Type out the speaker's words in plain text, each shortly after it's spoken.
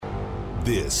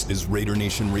This is Raider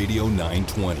Nation Radio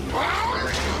 920.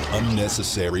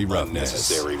 Unnecessary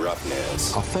roughness.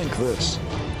 I think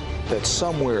that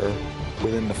somewhere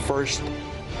within the first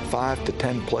 5 to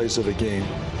 10 plays of the game,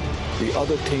 the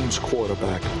other team's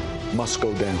quarterback must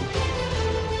go down.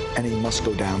 And he must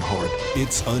go down hard.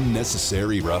 It's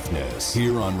Unnecessary Roughness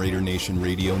here on Raider Nation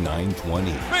Radio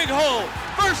 920. Big hole,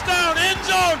 first down, end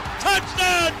zone,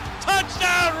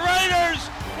 touchdown, Raiders!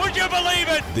 Would you believe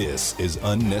it? This is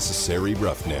Unnecessary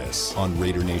Roughness on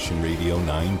Raider Nation Radio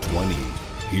 920.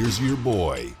 Here's your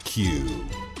boy, Q.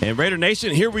 And Raider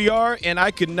Nation, here we are, and I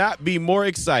could not be more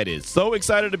excited. So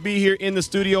excited to be here in the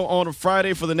studio on a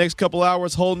Friday for the next couple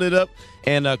hours, holding it up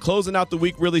and closing out the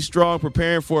week really strong,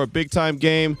 preparing for a big-time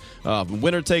game.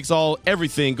 Winner takes all,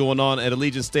 everything going on at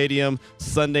Allegiant Stadium,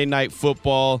 Sunday night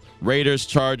football, Raiders,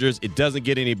 Chargers. It doesn't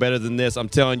get any better than this. I'm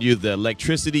telling you, the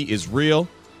electricity is real.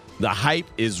 The hype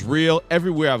is real.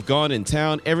 Everywhere I've gone in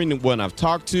town, everyone I've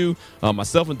talked to,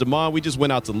 myself and Damon, we just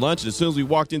went out to lunch. And as soon as we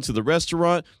walked into the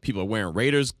restaurant, people are wearing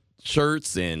Raiders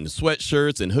shirts and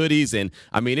sweatshirts and hoodies. And,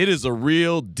 I mean, it is a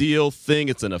real deal thing.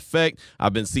 It's an effect.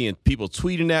 I've been seeing people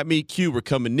tweeting at me, Q, we're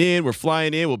coming in. We're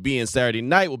flying in. We'll be in Saturday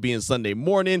night. We'll be in Sunday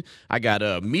morning. I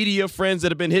got media friends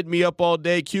that have been hitting me up all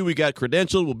day. Q, we got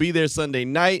credentialed. We'll be there Sunday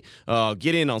night.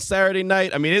 Get in on Saturday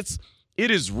night. I mean,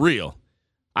 it is real.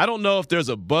 I don't know if there's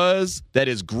a buzz that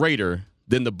is greater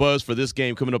than the buzz for this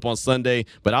game coming up on Sunday,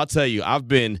 but I'll tell you, I've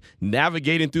been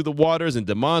navigating through the waters, and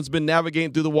Damon's been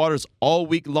navigating through the waters all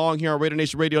week long here on Raider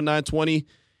Nation Radio 920,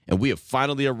 and we have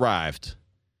finally arrived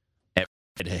at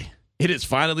Friday. It is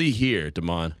finally here,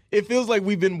 Damon. It feels like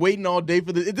we've been waiting all day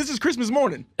for this. This is Christmas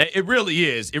morning. It really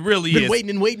is. It really been is.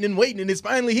 Waiting, and it's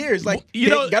finally here. It's like,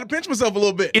 got to pinch myself a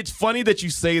little bit. It's funny that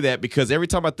you say that because every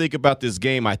time I think about this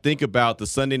game, I think about the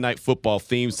Sunday Night Football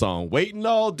theme song, waiting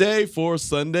all day for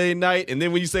Sunday night. And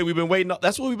then when you say we've been waiting,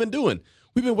 that's what we've been doing.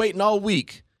 We've been waiting all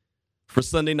week for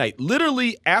Sunday night.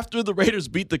 Literally, after the Raiders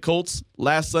beat the Colts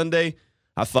last Sunday,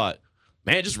 I thought,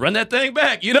 man, just run that thing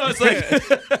back. You know, it's like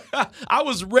I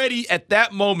was ready at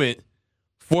that moment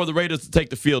for the Raiders to take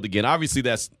the field again. Obviously,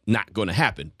 that's not going to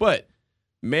happen. But,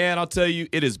 man, I'll tell you,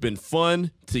 it has been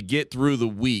fun to get through the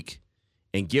week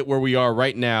and get where we are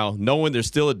right now, knowing there's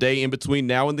still a day in between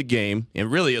now and the game.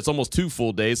 And really, it's almost 2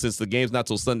 full days since the game's not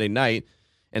till Sunday night,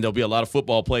 and there'll be a lot of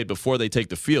football played before they take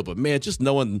the field. But, man, just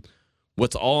knowing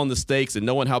what's all in the stakes and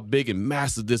knowing how big and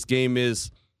massive this game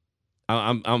is,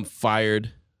 I'm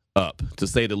fired up, to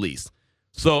say the least.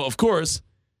 So, of course,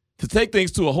 to take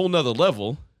things to a whole nother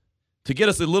level, to get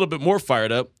us a little bit more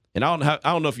fired up, and I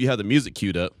don't know if you have the music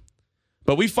queued up,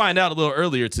 but we find out a little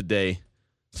earlier today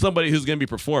somebody who's going to be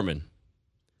performing.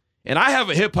 And I have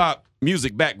a hip-hop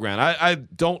music background. I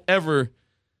don't ever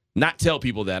not tell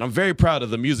people that. I'm very proud of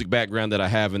the music background that I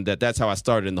have, and that's how I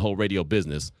started in the whole radio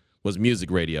business, was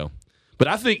music radio. But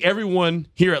I think everyone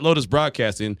here at Lotus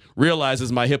Broadcasting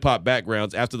realizes my hip-hop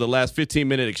backgrounds after the last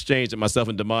 15-minute exchange that myself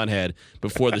and Damon had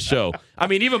before the show. I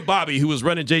mean, even Bobby, who was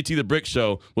running JT the Brick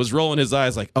Show, was rolling his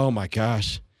eyes like, oh, my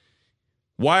gosh,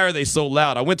 why are they so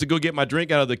loud? I went to go get my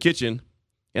drink out of the kitchen,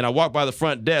 and I walked by the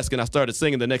front desk, and I started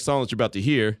singing the next song that you're about to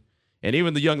hear. And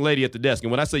even the young lady at the desk, and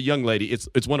when I say young lady,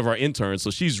 it's one of our interns, so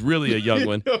she's really a young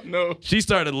one. Oh, no. She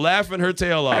started laughing her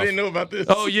tail off. I didn't know about this.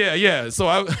 Oh, yeah. So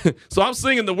I'm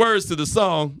singing the words to the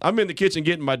song. I'm in the kitchen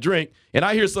getting my drink, and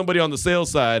I hear somebody on the sales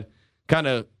side kind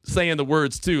of saying the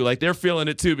words too, like they're feeling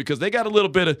it too, because they got a little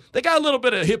bit of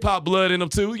hip hop blood in them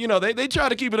too. You know, they try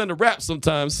to keep it under wraps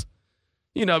sometimes,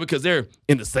 you know, because they're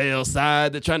in the sales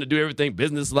side. They're trying to do everything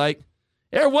business like.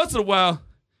 Every once in a while,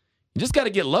 you just got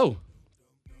to get low.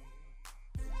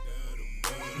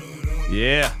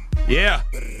 Yeah.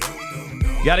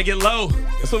 Got to get low.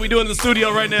 That's what we do in the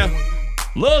studio right now.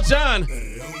 Lil Jon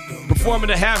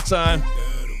performing at halftime.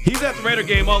 He's at the Raider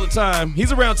game all the time.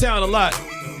 He's around town a lot.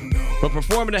 But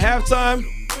performing at halftime,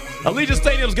 Allegiant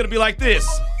Stadium's going to be like this.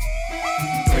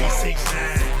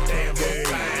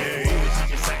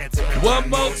 369. One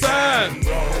more time.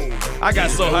 I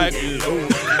got so hyped.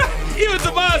 Even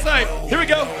Damon's hyped. Here we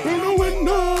go.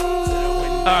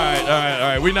 All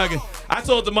right. We're not going to. I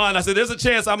told Damon, I said, there's a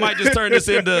chance I might just turn this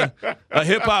into a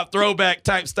hip-hop throwback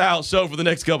type style show for the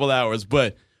next couple hours.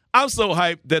 But I'm so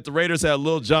hyped that the Raiders had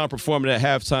Lil Jon performing at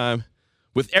halftime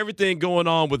with everything going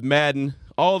on with Madden,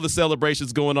 all the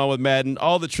celebrations going on with Madden,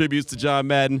 all the tributes to John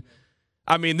Madden.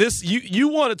 I mean, this you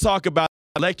want to talk about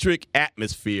electric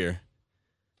atmosphere.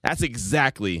 That's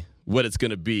exactly what it's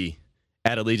going to be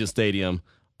at Allegiant Stadium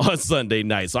on Sunday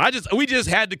night. So we just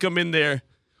had to come in there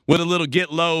with a little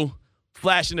get low,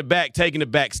 flashing it back, taking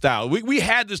it back style. We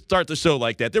had to start the show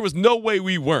like that. There was no way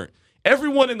we weren't.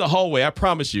 Everyone in the hallway, I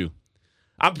promise you,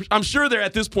 I'm sure they're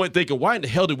at this point thinking, why in the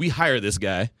hell did we hire this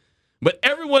guy? But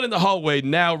everyone in the hallway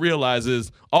now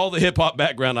realizes all the hip-hop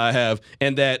background I have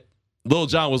and that Lil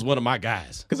Jon was one of my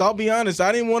guys. Because I'll be honest,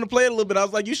 I didn't want to play it a little bit. I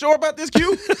was like, you sure about this,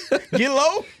 Q? Get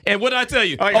low? And what did I tell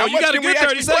you? Right, you got a good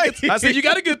 30 seconds. I said, you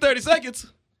got a good 30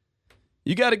 seconds.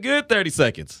 You got a good 30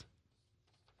 seconds.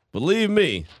 Believe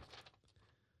me.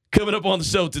 Coming up on the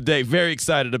show today, very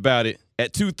excited about it.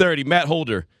 At 2:30, Matt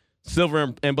Holder,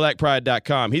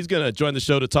 silverandblackpride.com. He's going to join the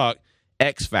show to talk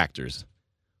X Factors.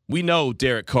 We know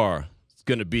Derek Carr is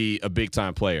going to be a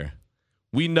big-time player.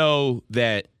 We know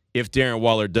that if Darren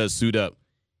Waller does suit up,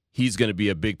 he's going to be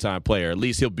a big-time player. At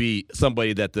least he'll be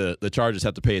somebody that the Chargers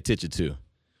have to pay attention to.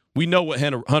 We know what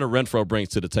Hunter Renfrow brings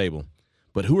to the table.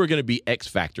 But who are going to be X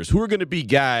Factors? Who are going to be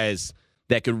guys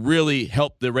that could really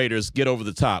help the Raiders get over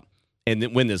the top and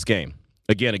then win this game?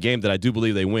 Again, a game that I do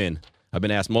believe they win. I've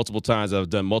been asked multiple times. I've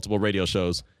done multiple radio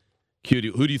shows.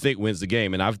 Q, who do you think wins the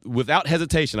game? And without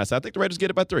hesitation, I said, I think the Raiders get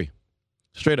it by 3.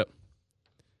 Straight up.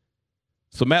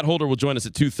 So Matt Holder will join us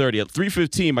at 2:30. At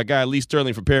 3:15, my guy Lee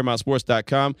Sterling from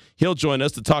ParamountSports.com. He'll join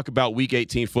us to talk about Week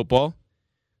 18 football,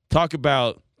 talk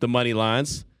about the money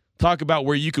lines, talk about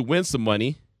where you could win some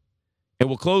money, and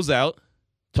we'll close out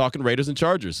talking Raiders and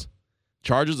Chargers.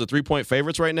 Chargers are 3-point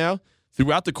favorites right now.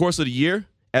 Throughout the course of the year,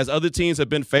 as other teams have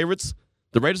been favorites,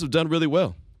 the Raiders have done really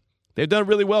well. They've done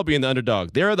really well being the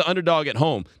underdog. They're the underdog at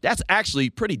home. That's actually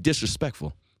pretty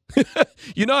disrespectful.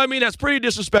 You know what I mean? That's pretty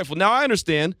disrespectful. Now, I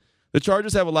understand the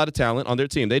Chargers have a lot of talent on their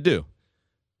team. They do.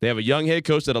 They have a young head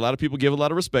coach that a lot of people give a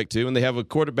lot of respect to, and they have a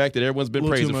quarterback that everyone's been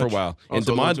praising for a while. And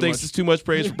DeMond thinks it's too much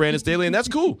praise for Brandon Staley, and that's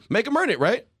cool. Make him earn it,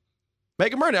 right?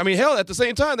 Make them earn it. I mean, hell, at the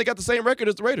same time, they got the same record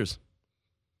as the Raiders.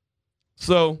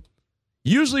 So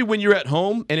usually when you're at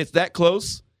home and it's that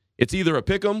close, it's either a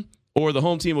pick 'em or the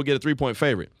home team will get a 3-point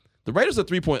favorite. The Raiders are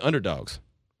 3-point underdogs.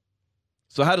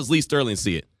 So how does Lee Sterling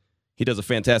see it? He does a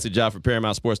fantastic job for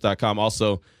ParamountSports.com.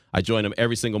 Also, I join him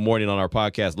every single morning on our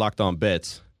podcast, Locked On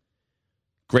Bets.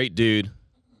 Great dude.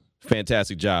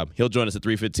 Fantastic job. He'll join us at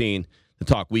 3:15 to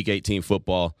talk Week 18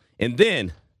 football. And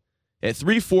then at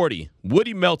 3:40,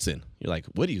 Woody Melton. You're like,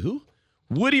 Woody who?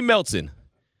 Woody Melton.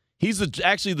 He's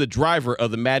actually the driver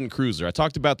of the Madden Cruiser. I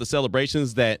talked about the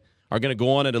celebrations that are going to go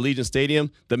on at Allegiant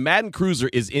Stadium. The Madden Cruiser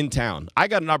is in town. I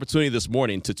got an opportunity this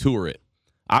morning to tour it.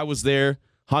 I was there.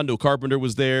 Hondo Carpenter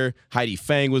was there. Heidi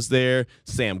Fang was there.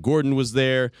 Sam Gordon was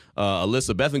there.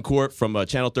 Alyssa Bethencourt from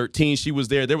Channel 13, she was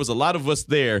there. There was a lot of us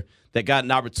there that got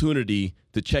an opportunity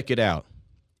to check it out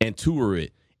and tour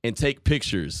it and take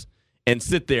pictures and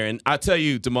sit there. And I tell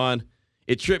you, Damon,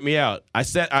 it tripped me out. I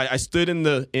stood in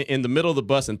the middle of the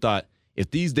bus and thought,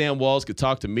 if these damn walls could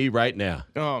talk to me right now.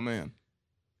 Oh, man.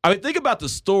 I mean, think about the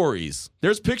stories.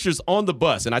 There's pictures on the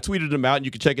bus, and I tweeted them out, and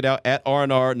you can check it out at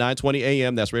RNR 920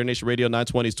 AM. That's Raider Nation Radio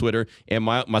 920's Twitter, and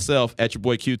myself at your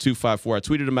boy Q254. I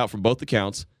tweeted them out from both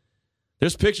accounts.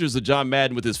 There's pictures of John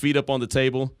Madden with his feet up on the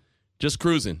table, just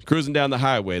cruising down the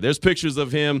highway. There's pictures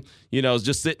of him,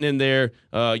 just sitting in there,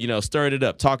 stirring it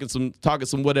up, talking some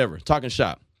whatever, talking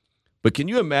shop. But can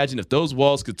you imagine if those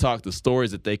walls could talk the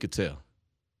stories that they could tell?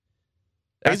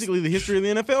 Basically the history of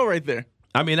the NFL right there.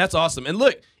 I mean, that's awesome. And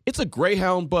look, it's a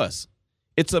Greyhound bus.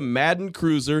 It's a Madden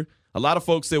Cruiser. A lot of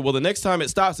folks say, well, the next time it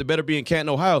stops, it better be in Canton,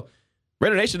 Ohio.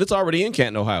 Raider Nation, it's already in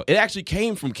Canton, Ohio. It actually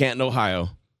came from Canton,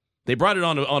 Ohio. They brought it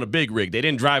on a big rig. They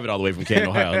didn't drive it all the way from Canton,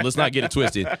 Ohio. Let's not get it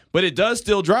twisted. But it does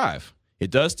still drive.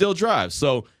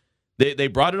 So they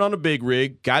brought it on a big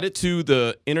rig, got it to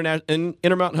the Intermountain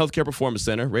Healthcare Performance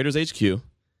Center, Raiders HQ.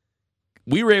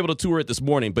 We were able to tour it this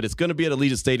morning, but it's going to be at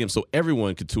Allegiant Stadium, so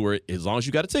everyone could tour it as long as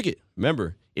you got a ticket.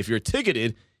 Remember, if you're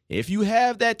ticketed, if you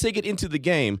have that ticket into the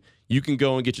game, you can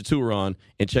go and get your tour on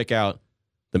and check out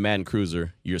the Madden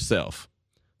Cruiser yourself.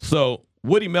 So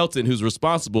Woody Melton, who's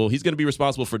responsible, he's going to be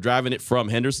responsible for driving it from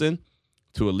Henderson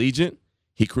to Allegiant.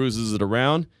 He cruises it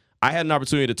around. I had an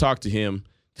opportunity to talk to him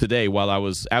today while I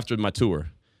was after my tour.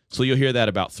 So you'll hear that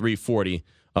about 3:40.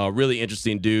 Really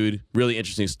interesting dude, really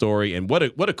interesting story, and what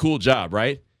a cool job,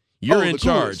 right? You're in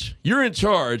charge. You're in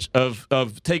charge of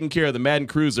taking care of the Madden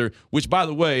Cruiser, which, by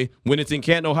the way, when it's in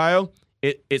Canton, Ohio,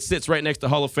 it sits right next to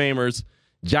Hall of Famers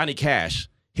Johnny Cash,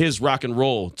 his rock and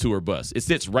roll tour bus. It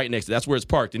sits right next to that's where it's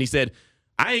parked. And he said,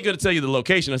 I ain't going to tell you the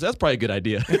location. I said, that's probably a good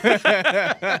idea.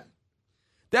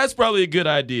 That's probably a good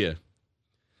idea.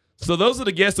 So those are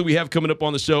the guests that we have coming up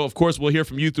on the show. Of course, we'll hear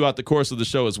from you throughout the course of the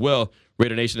show as well.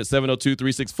 Raider Nation at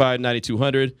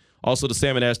 702-365-9200. Also, the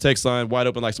Salmon Ash text line, wide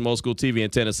open like some old school TV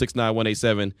antenna,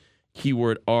 69187,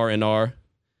 keyword R&R.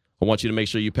 I want you to make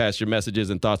sure you pass your messages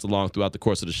and thoughts along throughout the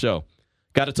course of the show.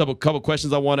 Got a couple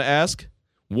questions I want to ask.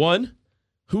 One,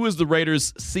 who is the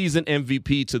Raiders' season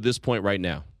MVP to this point right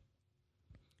now?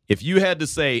 if you had to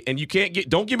say, and you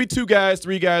don't give me 2 guys,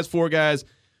 3 guys, 4 guys,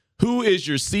 who is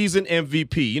your season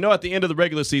MVP? You know, at the end of the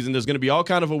regular season, there's going to be all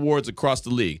kind of awards across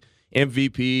the league.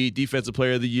 MVP, Defensive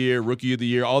Player of the Year, Rookie of the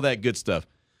Year, all that good stuff.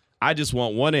 I just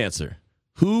want one answer.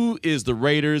 Who is the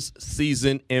Raiders'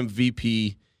 season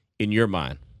MVP in your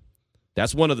mind?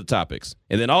 That's one of the topics.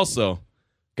 And then also,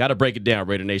 got to break it down,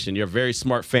 Raider Nation. You're a very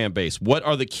smart fan base. What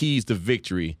are the keys to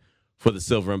victory for the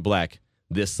Silver and Black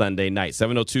this Sunday night?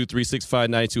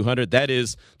 702-365-9200. That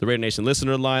is the Raider Nation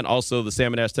listener line. Also, the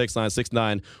Salmon Ash text line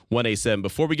 69187.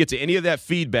 Before we get to any of that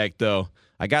feedback, though,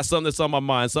 I got something that's on my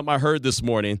mind, something I heard this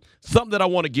morning, something that I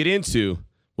want to get into.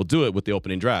 We'll do it with the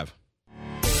opening drive.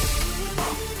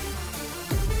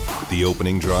 The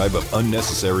opening drive of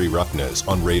Unnecessary Roughness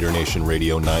on Raider Nation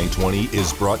Radio 920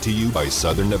 is brought to you by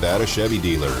Southern Nevada Chevy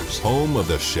Dealers, home of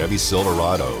the Chevy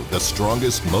Silverado, the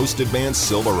strongest, most advanced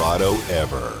Silverado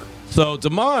ever. So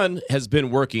Damon has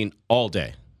been working all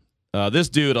day. This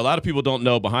dude, a lot of people don't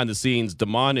know behind the scenes,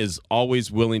 Damon is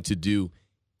always willing to do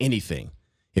anything.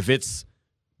 If it's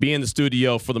be in the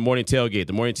studio for the morning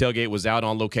tailgate was out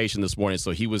on location this morning,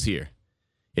 so he was here.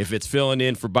 If it's filling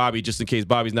in for Bobby, just in case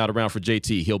Bobby's not around for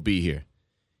JT, he'll be here.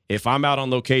 If I'm out on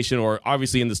location or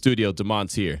obviously in the studio,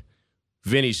 Damon's here.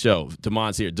 Vinny's show,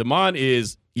 Damon's here. Damon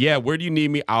is, where do you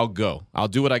need me? I'll go. I'll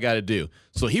do what I got to do.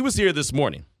 So he was here this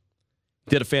morning.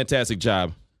 Did a fantastic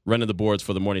job running the boards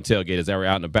for the morning tailgate as they were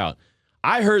out and about.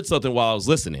 I heard something while I was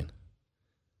listening.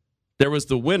 There was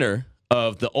the winner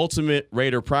of the Ultimate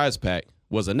Raider Prize Pack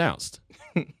was announced,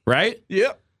 right?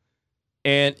 Yep.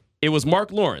 And it was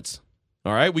Mark Lawrence.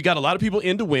 All right, we got a lot of people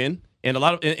in to win, and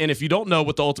and if you don't know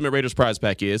what the Ultimate Raiders Prize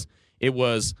Pack is, it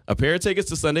was a pair of tickets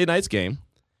to Sunday night's game.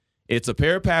 It's a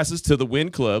pair of passes to the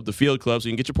Wynn Club, the Field Club, so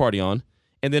you can get your party on,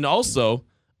 and then also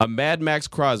a Mad Max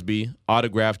Crosby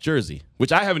autographed jersey,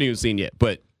 which I haven't even seen yet,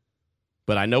 but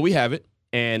I know we have it,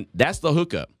 and that's the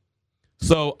hookup.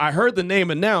 So I heard the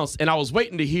name announced, and I was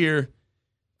waiting to hear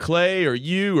Clay or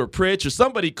you or Pritch or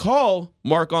somebody call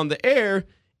Mark on the air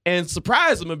and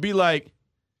surprise him and be like,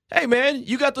 hey, man,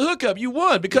 you got the hookup. You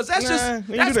won, because that's good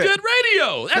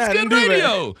radio. That's good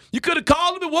radio. You could have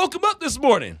called him and woke him up this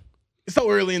morning. It's so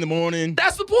early in the morning.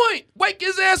 That's the point. Wake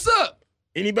his ass up.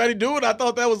 Anybody do it? I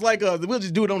thought that was like we'll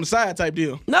just do it on the side type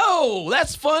deal. No,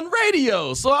 that's fun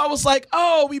radio. So I was like,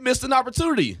 oh, we missed an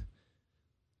opportunity.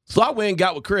 So I went and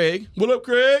got with Craig. What up,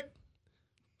 Craig?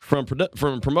 From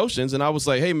promotions, and I was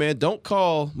like, hey, man, don't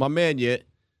call my man yet.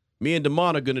 Me and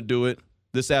Damon are going to do it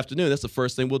this afternoon. That's the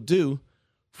first thing we'll do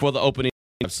for the opening.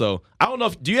 So I don't know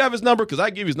do you have his number? Because I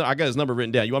got his number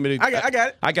written down. You want me to? I got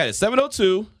it. I got it.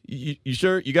 702. You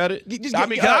sure you got it?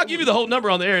 I'll give you the whole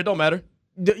number on the air. It don't matter.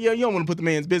 Yeah, you don't want to put the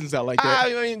man's business out like that.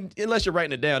 I mean, unless you're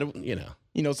writing it down,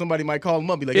 You know, somebody might call him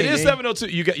up and be like, it hey, is 702.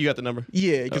 You got the number?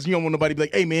 Yeah, because you don't want nobody to be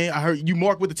like, hey, man, I heard you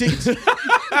Mark with the tickets.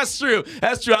 That's true.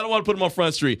 I don't want to put him on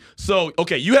Front Street. So,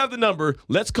 okay, you have the number.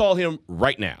 Let's call him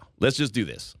right now. Let's just do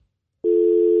this.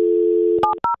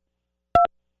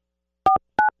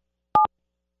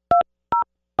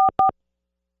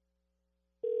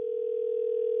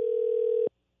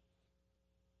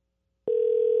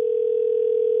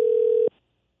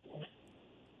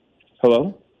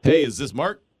 Hello? Hey, is this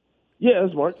Mark? Yeah,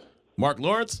 it's Mark. Mark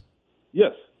Lawrence?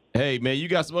 Yes. Hey, man, you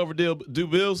got some overdue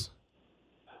bills?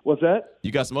 What's that?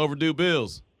 You got some overdue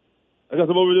bills? I got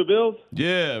some overdue bills?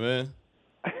 Yeah, man.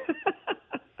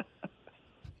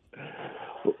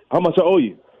 How much I owe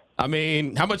you? I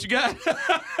mean, how much you got?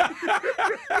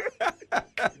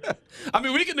 I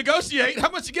mean, we can negotiate.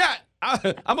 How much you got?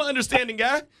 I'm an understanding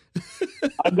guy.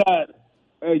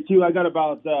 Hey, Q, I got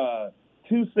about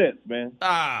 2 cents, man.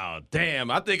 Oh,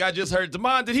 damn. I think I just heard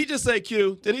Damon. Did he just say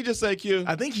Q?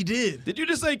 I think he did. Did you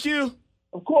just say Q?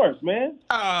 Of course, man.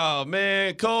 Oh,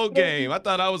 man. Cold game. I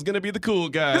thought I was going to be the cool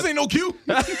guy. This ain't no Q.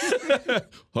 I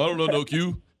don't know no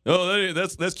Q. Oh,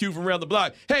 that's Q from around the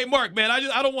block. Hey, Mark, man,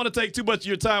 I don't want to take too much of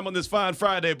your time on this fine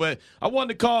Friday, but I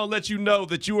wanted to call and let you know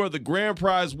that you are the grand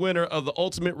prize winner of the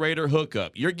Ultimate Raider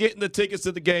Hookup. You're getting the tickets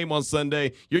to the game on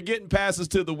Sunday. You're getting passes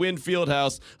to the Wynn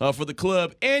Fieldhouse for the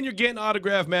club, and you're getting an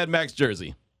autographed Mad Max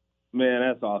jersey. Man,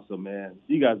 that's awesome, man.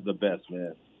 You guys are the best,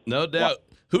 man. No doubt.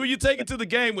 Wow. Who are you taking to the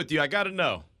game with you? I got to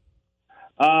know.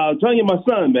 I'm trying to get my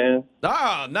son, man.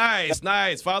 Ah,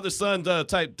 nice. Father-son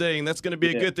type thing. That's going to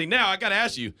be a good thing. Now, I got to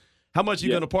ask you, how much are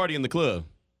you going to party in the club?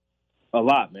 A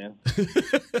lot, man.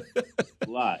 A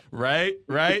lot. Right?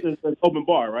 It's an open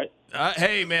bar, right?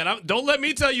 Hey, man, don't let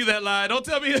me tell you that lie. Don't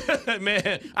tell me,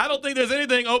 man. I don't think there's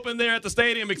anything open there at the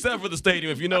stadium except for the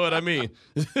stadium, if you know what I mean.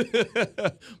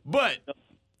 But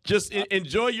just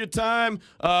enjoy your time.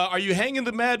 Are you hanging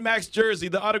the Mad Max jersey,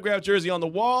 the autographed jersey, on the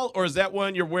wall, or is that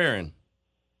one you're wearing?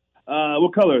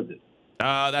 What color is it?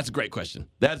 That's a great question.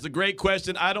 That's a great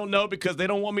question. I don't know because they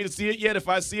don't want me to see it yet. If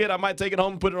I see it, I might take it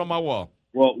home and put it on my wall.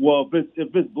 Well,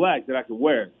 if it's black, then I can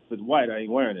wear it. If it's white, I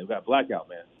ain't wearing it. It got blackout,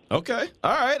 man. Okay.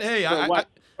 All right. Hey,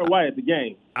 white at the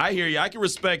game. I hear you. I can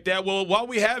respect that. Well, while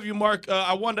we have you, Mark,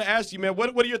 I wanted to ask you, man,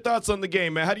 what are your thoughts on the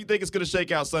game, man? How do you think it's going to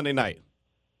shake out Sunday night?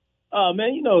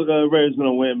 Man, you know the Raiders going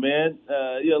to win, man.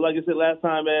 Like I said last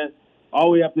time, man,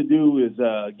 all we have to do is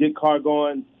get Carr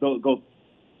going, go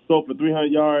throw for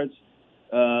 300 yards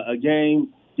a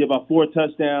game, get about 4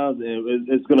 touchdowns, and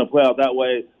it's going to play out that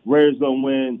way. Raiders going to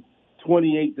win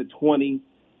 28-20,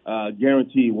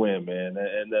 guaranteed win, man.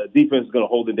 And the defense is going to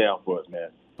hold it down for us,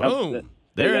 man. Boom.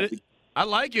 There it is. I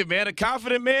like it, man. A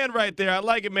confident man right there. I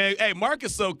like it, man. Hey, Mark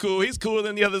is so cool. He's cooler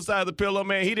than the other side of the pillow,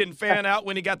 man. He didn't fan out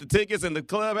when he got the tickets in the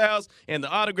clubhouse and the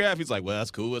autograph. He's like, well,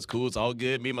 that's cool. It's cool. It's all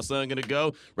good. Me and my son going to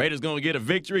go. Raiders going to get a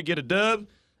victory, get a dub.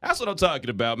 That's what I'm talking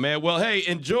about, man. Well, hey,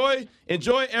 enjoy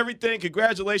everything.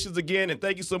 Congratulations again, and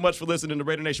thank you so much for listening to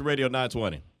Raider Nation Radio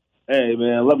 920. Hey,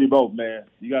 man, I love you both, man.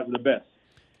 You guys are the best.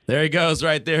 There he goes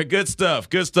right there. Good stuff.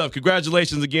 Good stuff.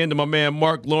 Congratulations again to my man,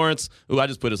 Mark Lawrence. Ooh, I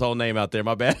just put his whole name out there.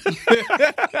 My bad.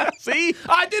 See?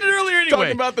 I did it earlier anyway.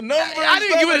 Talking about the numbers. I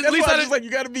didn't give it. At least I just like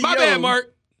you got to be my bad,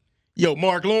 Mark. Yo,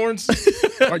 Mark Lawrence.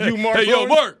 Are you Mark Hey, Lawrence? yo,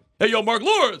 Mark. Hey, yo, Mark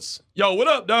Lawrence. Yo, what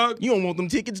up, dog? You don't want them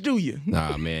tickets, do you?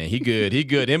 Nah, man, he good. He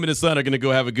good. Him and his son are going to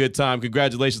go have a good time.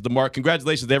 Congratulations to Mark.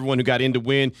 Congratulations to everyone who got in to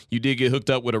win. You did get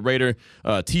hooked up with a Raider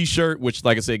T-shirt, which,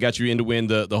 like I said, got you in to win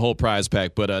the whole prize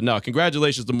pack. But, no,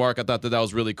 congratulations to Mark. I thought that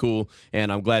was really cool,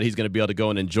 and I'm glad he's going to be able to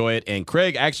go and enjoy it. And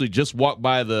Craig actually just walked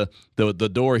by the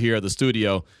door here at the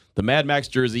studio. The Mad Max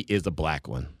jersey is the black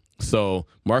one. So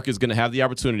Mark is going to have the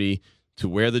opportunity to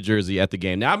wear the jersey at the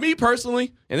game. Now, me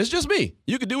personally, and it's just me,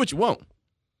 you can do what you want.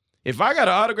 If I got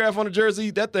an autograph on a jersey,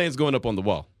 that thing's going up on the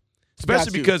wall,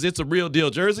 especially because it's a real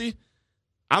deal jersey.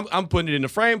 I'm putting it in the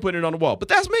frame, putting it on the wall. But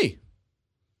that's me.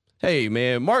 Hey,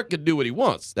 man, Mark can do what he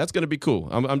wants. That's going to be cool.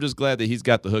 I'm just glad that he's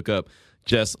got the hookup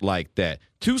just like that.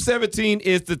 2:17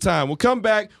 is the time. We'll come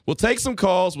back. We'll take some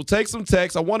calls. We'll take some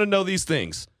texts. I want to know these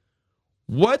things.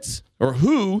 What or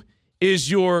who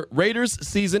is your Raiders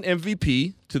season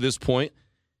MVP to this point?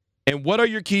 And what are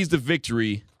your keys to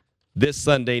victory this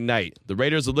Sunday night? The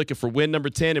Raiders are looking for win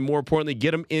number 10 and, more importantly, get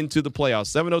them into the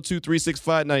playoffs.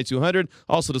 702-365-9200.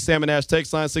 Also, the Salmon Ash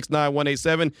text line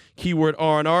 69187, keyword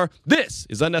R&R. This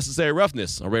is Unnecessary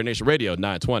Roughness on Raider Nation Radio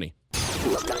 920.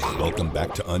 Welcome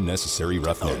back to Unnecessary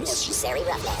Roughness.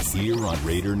 Here on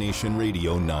Raider Nation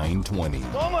Radio 920.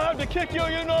 I'm gonna have to kick you,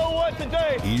 you know what,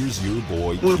 today. Here's your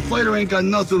boy, When a Q. fighter ain't got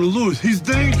nothing to lose, he's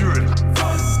dangerous.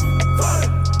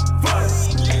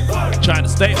 Trying to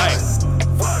stay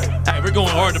hype. Hey, we're going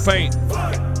hard to paint.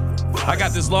 I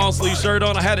got this long sleeve shirt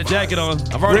on. I had a jacket on.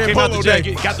 I've already came out the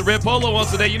jacket. Got the red polo on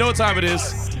today. You know what time it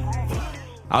is.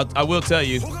 I will tell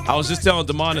you. I was just telling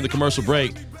Damon in the commercial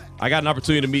break, I got an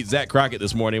opportunity to meet Zach Crockett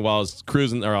this morning while I was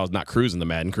cruising, or I was not cruising the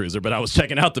Madden Cruiser, but I was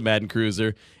checking out the Madden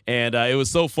Cruiser, and it was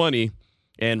so funny.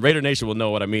 And Raider Nation will know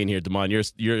what I mean here, Damon.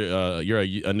 You're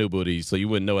a new booty, so you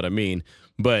wouldn't know what I mean.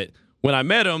 But when I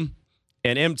met him,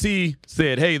 and MT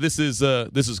said, "Hey, this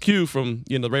is Q from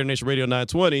the Raider Nation Radio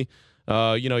 920.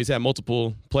 He's had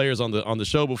multiple players on the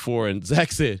show before." And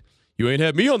Zach said, "You ain't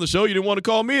had me on the show. You didn't want to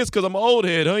call me. It's because I'm an old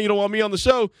head, huh? You don't want me on the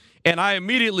show." And I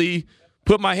immediately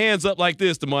put my hands up like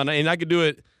this, Damon, and I could do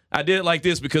it. I did it like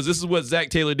this because this is what Zach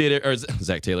Crockett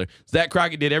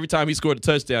did every time he scored a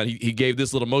touchdown. He gave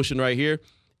this little motion right here.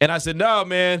 And I said, "No,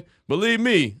 man, believe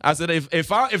me." I said, if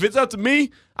it's up to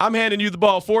me, I'm handing you the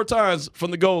ball 4 times from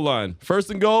the goal line.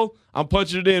 First and goal, I'm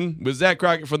punching it in with Zach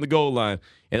Crockett from the goal line.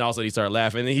 And all of a sudden he started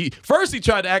laughing. And he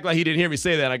tried to act like he didn't hear me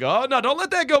say that. I go, "Oh, no, don't let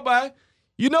that go by.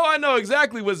 I know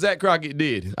exactly what Zach Crockett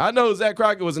did. I know Zach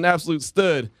Crockett was an absolute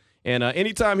stud. And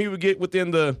anytime he would get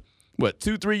within the,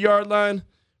 2-3 yard line,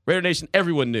 Raider Nation,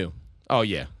 everyone knew. Oh,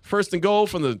 yeah. First and goal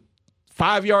from the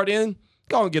 5 yard in,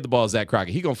 go and get the ball to Zach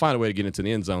Crockett. He's going to find a way to get into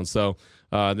the end zone." So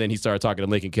then he started talking to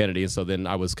Lincoln Kennedy, and so then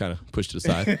I was kind of pushed to the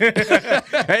side.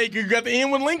 Hey, you got the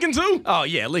end with Lincoln, too? Oh,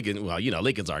 yeah, Lincoln. Well,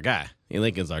 Lincoln's our guy.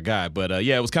 Lincoln's our guy. But,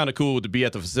 it was kind of cool to be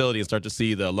at the facility and start to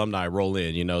see the alumni roll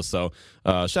in, So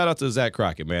shout out to Zach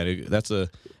Crockett, man. That's a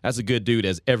good dude,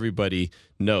 as everybody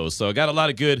knows. So I got a lot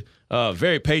of good,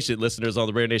 very patient listeners on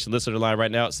the Raider Nation listener line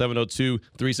right now at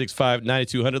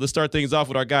 702-365-9200. Let's start things off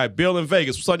with our guy, Bill in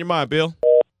Vegas. What's on your mind, Bill?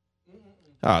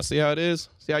 See how it is?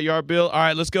 See how you are, Bill? All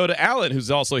right, let's go to Alan, who's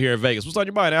also here in Vegas. What's on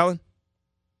your mind, Alan?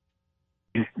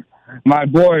 My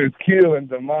boy is Q and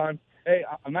Damon. Hey,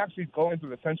 I'm actually going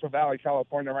through the Central Valley,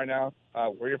 California right now.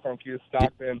 Where you're from, Q?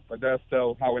 Stockton,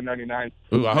 Modesto, Highway 99.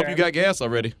 Ooh, I hope you got gas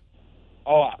already.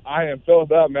 Oh, I am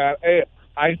filled up, man. Hey,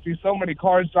 I see so many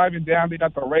cars driving down. They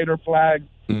got the Raider flags.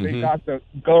 Mm-hmm. They got the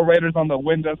Go Raiders on the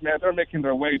windows. Man, they're making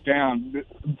their way down.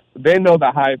 They know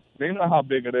the hype. They know how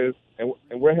big it is, and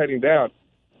we're heading down.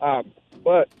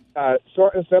 But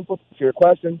short and simple to your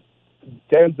question,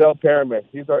 Denzel Perryman,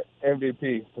 he's our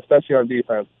MVP, especially on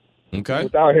defense. Okay.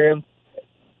 Without him,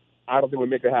 I don't think we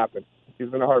make it happen.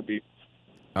 He's in a heartbeat.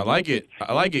 I like it.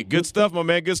 I like it. Good stuff, my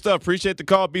man. Good stuff. Appreciate the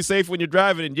call. Be safe when you're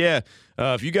driving. And, yeah,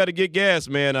 if you got to get gas,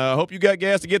 man, I hope you got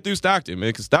gas to get through Stockton, man,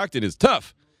 because Stockton is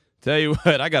tough. Tell you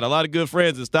what, I got a lot of good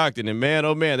friends in Stockton, and, man,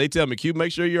 oh, man, they tell me, Q,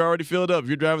 make sure you're already filled up if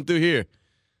you're driving through here.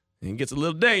 It gets a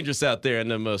little dangerous out there in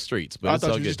them streets. But I thought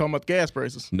you were just talking about the gas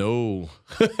prices. No.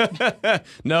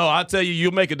 No, I'll tell you,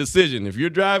 you'll make a decision. If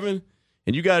you're driving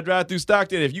and you got to drive through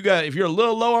Stockton, if you're a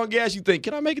little low on gas, you think,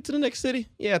 can I make it to the next city?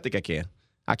 Yeah, I think I can.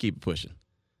 I keep it pushing.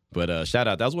 But shout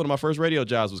out. That was one of my first radio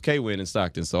jobs was K-Win in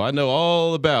Stockton. So I know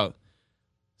all about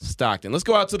Stockton. Let's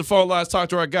go out to the phone lines, talk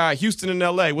to our guy, Houston in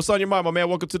L.A. What's on your mind, my man?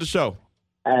 Welcome to the show.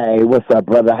 Hey, what's up,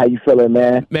 brother? How you feeling,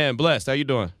 man? Man, blessed. How you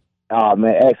doing? Oh,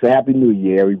 man, excellent. Happy New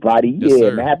Year, everybody. Yes, yeah,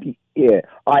 sir. man, happy. Yeah.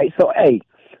 All right, so, hey,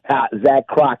 Zach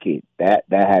Crockett, that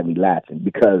had me laughing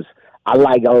because I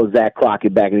like old Zach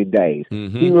Crockett back in the days.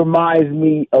 Mm-hmm. He reminds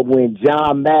me of when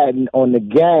John Madden on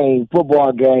the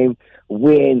football game,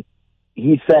 when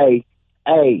he say,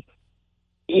 hey,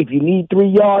 if you need 3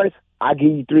 yards, I'll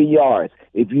give you 3 yards.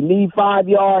 If you need 5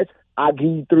 yards, I'll give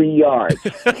you 3 yards.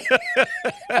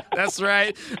 That's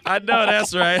right. I know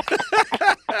that's right.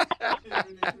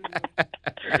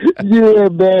 Yeah,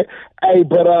 man. Hey,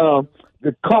 but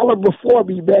the caller before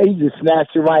me, man, he just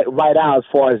snatched it right out as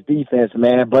far as defense,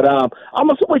 man. But I'm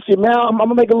gonna switch it, man. I'm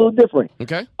gonna make it a little different.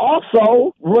 Okay.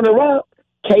 Also, runner up,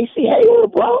 Casey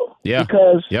Hayward, bro. Yeah.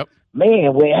 Because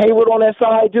man, when Hayward on that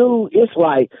side, dude, it's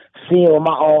like seeing with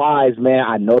my own eyes, man.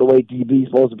 I know the way DB's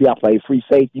supposed to be. I played free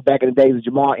safety back in the days of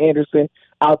Jamal Anderson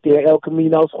out there, El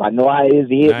Camino, so I know how it is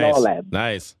to hit and all that.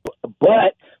 Nice.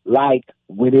 But like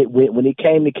when it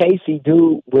came to Casey,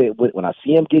 dude, when I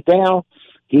see him get down,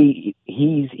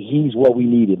 he's what we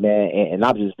needed, man, and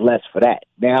I'm just blessed for that.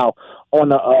 Now on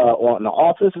the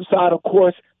offensive side, of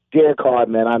course, Derek Carr,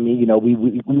 man. I mean, you know,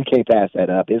 we can't pass that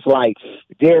up. It's like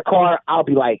Derek Carr, I'll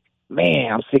be like,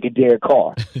 man, I'm sick of Derek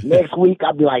Carr. Next week,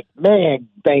 I'll be like, man,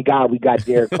 thank God we got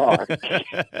Derek Carr.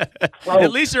 So,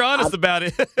 at least you're honest about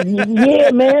it.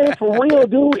 Yeah, man, for real,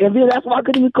 dude. And then that's why I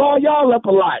couldn't even call y'all up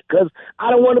a lot, because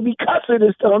I don't want to be cussing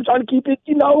and stuff. I'm trying to keep it,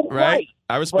 right.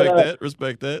 I respect that.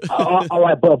 Respect that. All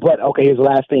right, but okay, here's the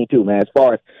last thing, too, man. As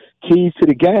far as keys to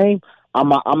the game,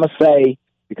 I'm going to say,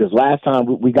 because last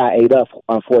time we got ate up,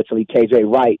 unfortunately, KJ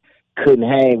Wright couldn't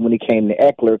hang when it came to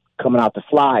Eckler coming out to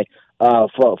fly.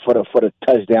 For the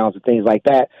touchdowns and things like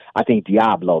that. I think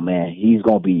Diablo, man, he's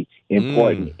going to be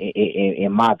important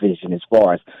in my vision as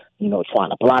far as,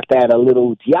 trying to block that a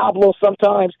little. Diablo,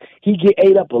 sometimes he get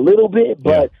ate up a little bit,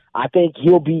 but I think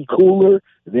he'll be cooler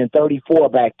than 34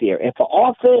 back there. And for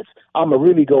offense, I'm going to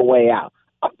really go way out.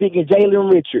 I'm thinking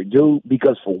Jalen Richard, dude,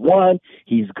 because for one,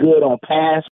 he's good on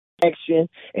pass protection,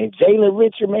 and Jalen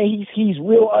Richard, man, he's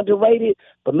real underrated.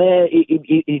 But man,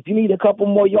 if you need a couple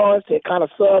more yards to kind of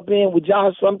sub in with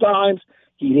Josh, sometimes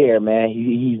he there, man.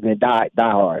 He's been die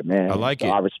hard, man. I like it.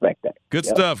 I respect that. Good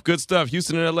stuff. Good stuff.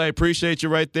 Houston and LA, appreciate you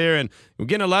right there. And we're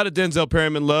getting a lot of Denzel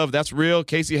Perryman love. That's real.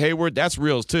 Casey Hayward, that's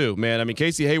real too, man. I mean,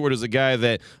 Casey Hayward is a guy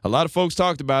that a lot of folks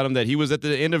talked about him, that he was at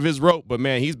the end of his rope, but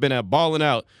man, he's been balling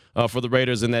out for the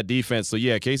Raiders in that defense. So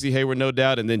yeah, Casey Hayward, no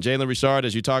doubt. And then Jalen Richard,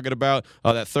 as you're talking about,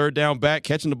 that third down back,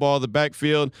 catching the ball in the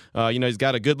backfield. He's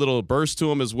got a good little burst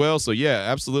to him as well. So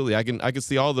yeah, absolutely. I can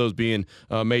see all those being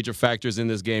major factors in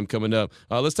this game coming up.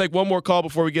 Let's take one more call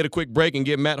before we get a quick break and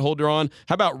get Matt Holder on.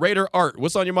 How about Raider Art?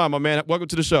 What's on your mind, my man? Welcome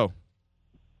to the show.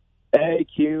 Hey,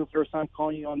 Q. First time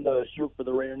calling you on the show for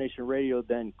the Raider Nation Radio.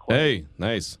 Then hey,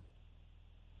 nice.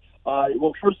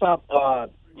 Well, first off,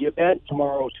 the event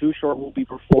tomorrow, Too Short will be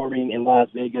performing in Las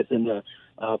Vegas in the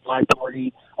Black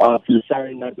Party for the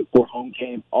Saturday night before home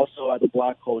game. Also at the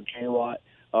Black Hole J-Lot,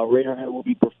 Raiderhead will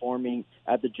be performing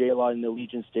at the J-Lot in the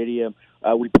Legion Stadium.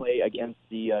 We play against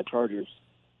the Chargers.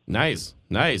 Nice.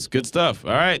 Good stuff.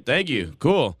 All right, thank you.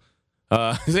 Cool.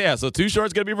 So Too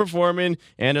Short's going to be performing,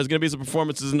 and there's going to be some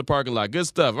performances in the parking lot. Good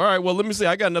stuff. All right, well, let me see.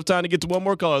 I got enough time to get to one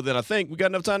more caller then. I think we got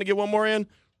enough time to get one more in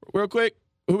real quick.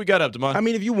 Who we got up, Damon? I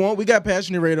mean, if you want, we got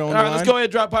Passionate Raider on the line. All right, line. let's go ahead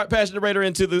and drop Passionate Raider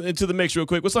into the mix real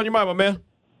quick. What's on your mind, my man?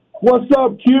 What's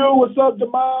up, Q? What's up,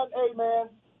 Damon? Hey, man,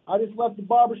 I just left the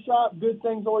barbershop. Good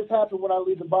things always happen when I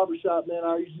leave the barbershop, man.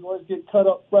 I usually always get cut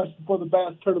up fresh before the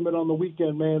bass tournament on the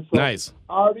weekend, man. So nice.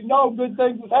 I already know good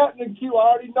things was happening, Q.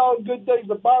 I already know good things.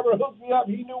 The barber hooked me up.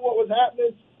 He knew what was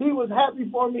happening. He was happy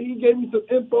for me. He gave me some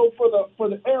info for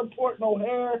the airport in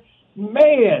O'Hare.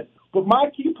 Man, but my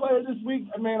key player this week,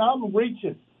 man, I'm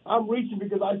reaching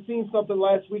because I seen something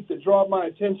last week that drew my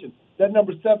attention. That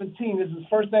number 17 is his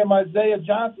first name, Isaiah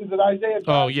Johnson. Is it Isaiah Johnson?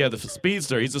 Oh, yeah, the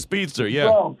speedster. He's a speedster, yeah.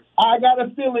 Bro, I got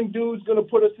a feeling dude's going to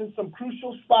put us in some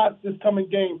crucial spots this coming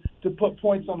game to put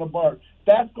points on the board.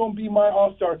 That's going to be my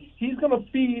all-star. He's going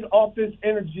to feed off this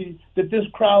energy that this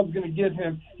crowd's going to give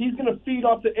him. He's going to feed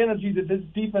off the energy that this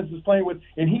defense is playing with,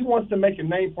 and he wants to make a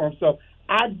name for himself.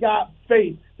 I got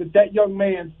faith that young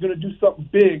man's going to do something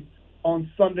big on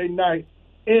Sunday night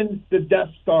in the Death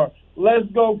Star. Let's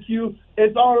go, Q.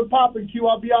 It's all popping, Q.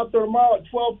 I'll be out there tomorrow at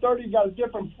 12:30. Got a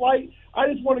different flight. I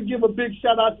just want to give a big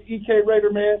shout-out to EK Raider,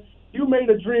 man. You made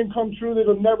a dream come true that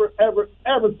I never, ever,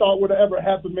 ever thought would have ever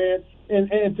happened, man.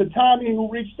 And to Tommy, who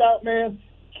reached out, man,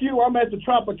 Q, I'm at the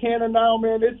Tropicana now,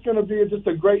 man. It's going to be just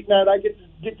a great night. I get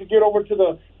to get over to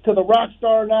the Rock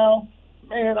Star now.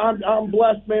 Man, I'm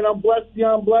blessed, man. I'm blessed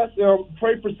beyond blessed.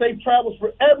 Pray for safe travels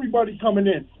for everybody coming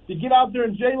in. To get out there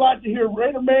in J-Lot to hear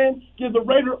Raider Man give the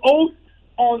Raider oath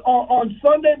on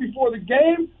Sunday before the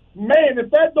game, man, if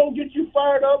that don't get you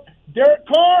fired up, Derek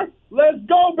Carr, let's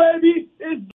go, baby.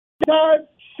 It's time.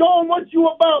 Show them what you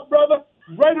about, brother.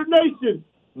 Raider Nation,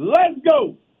 let's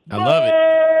go. I love it.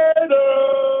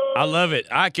 I love it.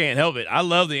 I can't help it. I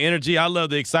love the energy. I love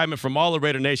the excitement from all of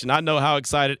Raider Nation. I know how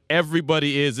excited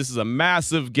everybody is. This is a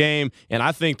massive game, and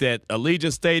I think that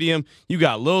Allegiant Stadium, you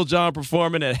got Lil Jon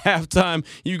performing at halftime.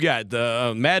 You got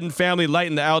the Madden family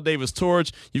lighting the Al Davis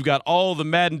torch. You've got all the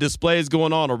Madden displays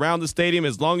going on around the stadium.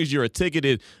 As long as you're a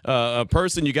ticketed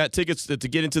person, you got tickets to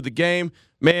get into the game.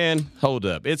 Man, hold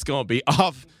up. It's going to be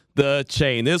off the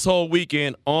chain this whole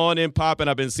weekend, on and popping.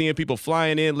 I've been seeing people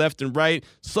flying in left and right.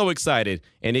 So excited.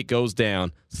 And it goes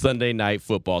down Sunday Night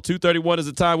Football. 2:31 is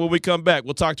the time. When we come back,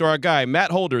 we'll talk to our guy, Matt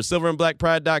Holder,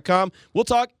 silverandblackpride.com. We'll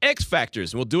talk X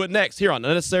Factors, and we'll do it next here on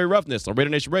Unnecessary Roughness on Raider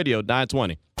Nation Radio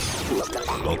 920.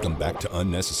 Welcome back to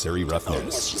Unnecessary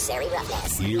Roughness.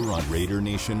 Here on Raider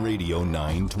Nation Radio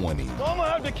 920. I'm going to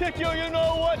have to kick you, you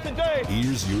know what, today.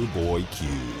 Here's your boy Q.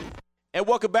 And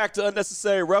welcome back to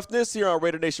Unnecessary Roughness here on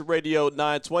Raider Nation Radio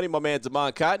 920. My man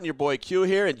Damon Cotton, your boy Q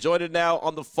here, and joining now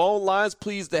on the phone lines.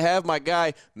 Pleased to have my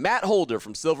guy Matt Holder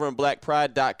from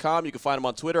silverandblackpride.com. You can find him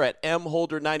on Twitter at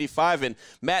mholder95. And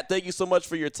Matt, thank you so much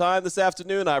for your time this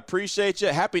afternoon. I appreciate you.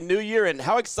 Happy New Year, and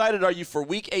how excited are you for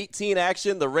Week 18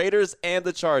 action, the Raiders and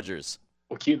the Chargers?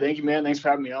 Well, Q, thank you, man. Thanks for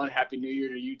having me on. Happy New Year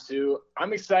to you, too.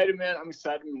 I'm excited, man. I'm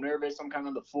excited. I'm nervous. I'm kind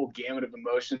of the full gamut of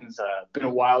emotions. Been a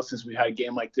while since we've had a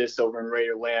game like this over in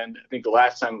Raiderland. I think the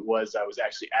last time I was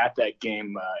actually at that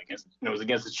game it was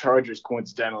against the Chargers,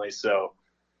 coincidentally. So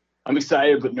I'm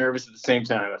excited but nervous at the same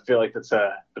time. I feel like that's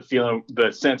the feeling,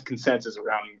 the consensus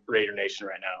around Raider Nation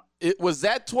right now. Was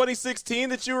that 2016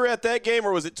 that you were at that game,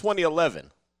 or was it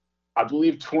 2011? I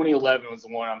believe 2011 was the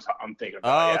one I'm thinking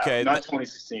about. Oh, okay. Yeah, not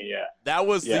 2016, yeah. That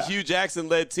was the Hugh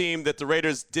Jackson-led team that the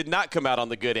Raiders did not come out on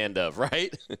the good end of,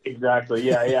 right? Exactly,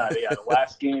 yeah. The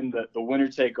last game, the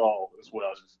winner-take-all is what I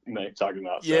was talking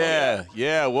about. So,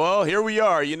 yeah. Well, here we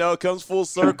are. You know, it comes full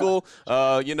circle,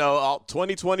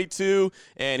 2022,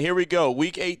 and here we go,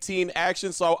 Week 18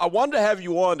 action. So I wanted to have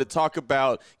you on to talk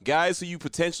about guys who you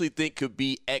potentially think could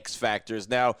be X factors.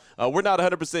 Now, we're not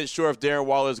 100% sure if Darren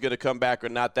Waller is going to come back or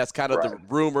not. That's kind of the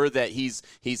rumor that he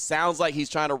sounds like he's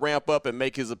trying to ramp up and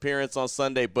make his appearance on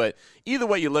Sunday. But either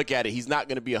way you look at it, he's not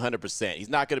going to be 100%. He's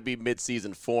not going to be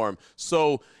midseason form.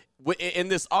 So in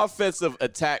this offensive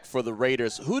attack for the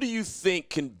Raiders, who do you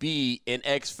think can be an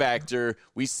X factor?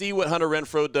 We see what Hunter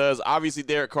Renfrow does. Obviously,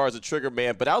 Derek Carr is a trigger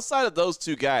man. But outside of those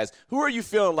two guys, who are you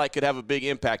feeling like could have a big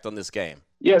impact on this game?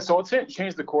 Yeah, so I'll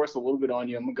change the course a little bit on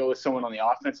you. I'm going to go with someone on the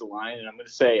offensive line, and I'm going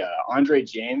to say Andre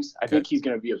James. I think he's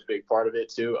going to be a big part of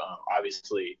it too.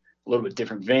 Obviously, a little bit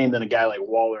different vein than a guy like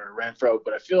Waller or Renfrow,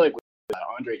 but I feel like with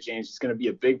Andre James, it's going to be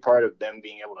a big part of them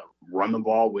being able to run the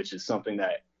ball, which is something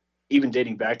that even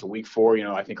dating back to Week 4,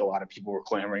 I think a lot of people were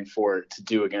clamoring for to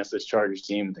do against this Chargers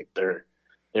team. I think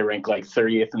they rank like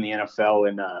 30th in the NFL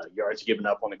in yards given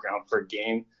up on the ground per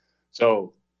game.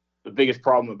 So the biggest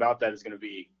problem about that is going to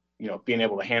be being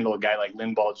able to handle a guy like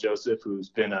Linval Joseph, who's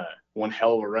been one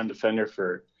hell of a run defender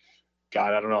for,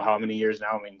 God, I don't know how many years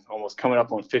now. I mean, almost coming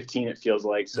up on 15, it feels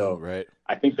like. So right.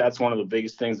 I think that's one of the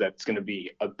biggest things that's going to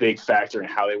be a big factor in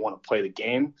how they want to play the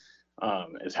game.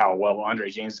 is how well Andre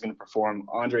James is going to perform.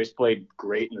 Andre's played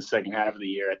great in the second half of the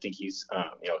year. I think he's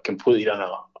completely done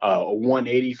a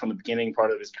 180 from the beginning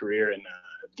part of his career and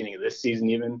the beginning of this season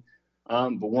even.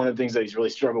 But one of the things that he's really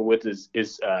struggled with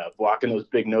is blocking those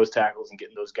big nose tackles and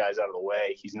getting those guys out of the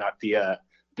way. He's not the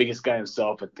biggest guy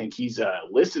himself. I think he's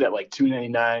listed at like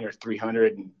 299 or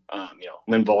 300, and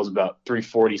Linval's about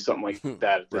 340, something like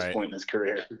that at this point in his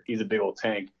career. He's a big old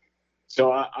tank.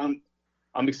 So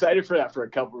I'm excited for that for a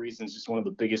couple of reasons. Just one of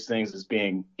the biggest things is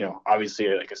being, obviously,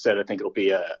 like I said, I think it'll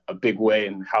be a big way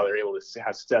in how they're able to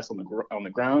have success on the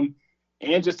ground,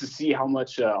 and just to see how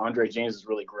much Andre James has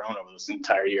really grown over this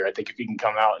entire year. I think if he can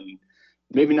come out and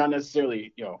maybe not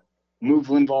necessarily, move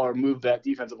Linval or move that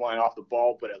defensive line off the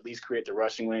ball, but at least create the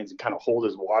rushing lanes and kind of hold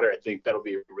his water, I think that'll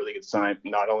be a really good sign,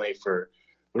 not only for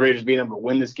the Raiders being able to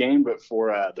win this game, but for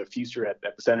the future at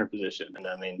the center position. And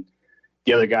I mean,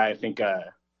 the other guy I think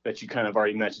that you kind of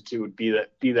already mentioned too would be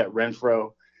that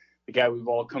Renfrow, the guy we've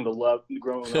all come to love,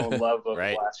 grown to know and love over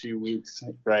the last few weeks,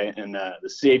 right? And the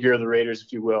savior of the Raiders,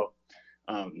 if you will.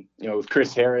 With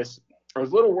Chris Harris, I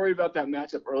was a little worried about that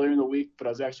matchup earlier in the week, but I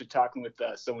was actually talking with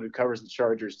someone who covers the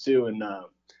Chargers too, and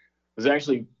was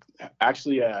actually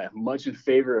much in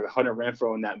favor of Hunter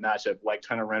Renfrow in that matchup. Liked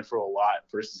Hunter Renfrow a lot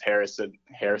versus Harris. And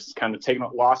Harris has kind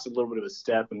of lost a little bit of a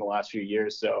step in the last few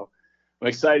years, so I'm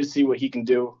excited to see what he can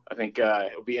do. I think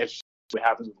it'll be interesting what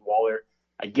happens with Waller.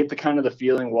 I get the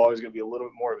feeling Waller's going to be a little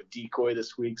bit more of a decoy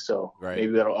this week, so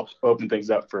maybe that'll open things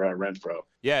up for Renfrow.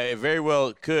 Yeah, it very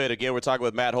well could. Again, we're talking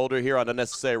with Matt Holder here on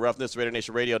Unnecessary Roughness, Raider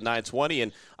Nation Radio 920.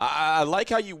 And I like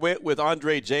how you went with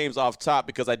Andre James off top,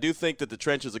 because I do think that the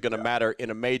trenches are going to matter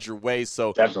in a major way.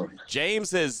 So definitely.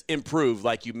 James has improved,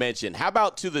 like you mentioned. How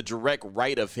about to the direct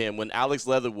right of him when Alex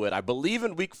Leatherwood, I believe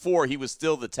in week 4, he was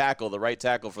still the right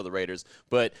tackle for the Raiders.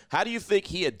 But how do you think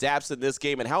he adapts in this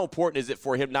game, and how important is it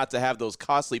for him not to have those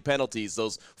costly penalties,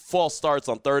 those false starts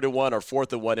on 3rd and 1 or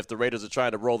 4th and 1 if the Raiders are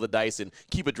trying to roll the dice and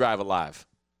keep a drive alive?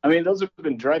 I mean, those have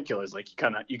been drive killers, like you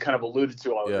kind of alluded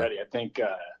to already. Yeah. I think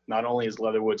not only has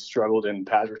Leatherwood struggled in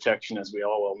pass protection, as we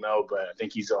all well know, but I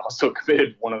think he's also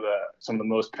committed some of the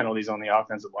most penalties on the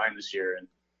offensive line this year. And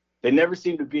they never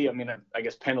seem to be. I mean, I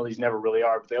guess penalties never really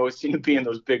are, but they always seem to be in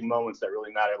those big moments that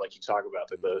really matter, like you talk about,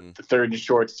 the 3rd and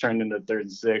shorts turned into 3rd and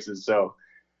 6s. So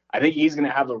I think he's going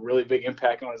to have a really big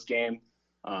impact on his game.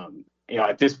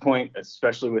 At this point,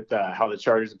 especially with how the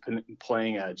Chargers have been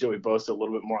playing Joey Bosa a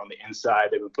little bit more on the inside,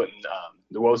 they've been putting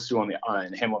Nwosu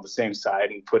on him on the same side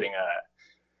and putting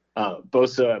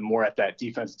Bosa more at that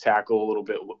defensive tackle a little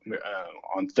bit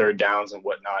on 3rd downs and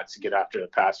whatnot to get after the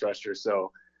pass rusher.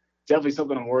 So definitely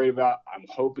something I'm worried about. I'm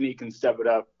hoping he can step it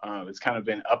up. It's kind of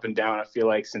been up and down, I feel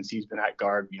like, since he's been at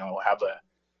guard.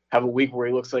 Have a week where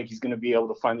he looks like he's going to be able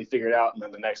to finally figure it out, and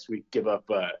then the next week give up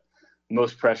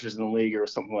most pressures in the league or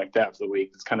something like that for the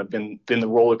week. It's kind of been the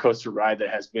roller coaster ride that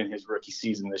has been his rookie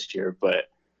season this year. But,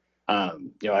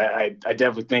 I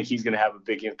definitely think he's going to have a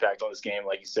big impact on this game.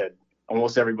 Like you said,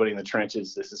 almost everybody in the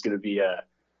trenches, this is going to be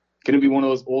one of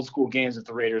those old school games if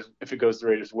it goes the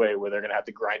Raiders' way, where they're going to have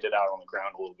to grind it out on the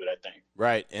ground a little bit, I think.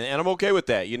 Right, and I'm okay with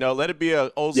that. Let it be a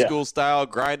old school style,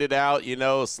 grind it out,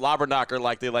 slobber knocker,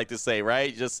 like they like to say,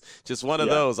 right? Just one of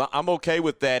those. I'm okay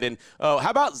with that. And how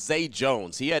about Zay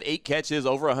Jones? He had 8 catches,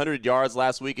 over 100 yards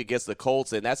last week against the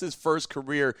Colts, and that's his first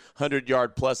career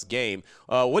 100-yard-plus game.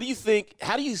 What do you think?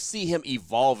 How do you see him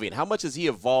evolving? How much has he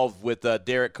evolved with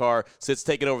Derek Carr since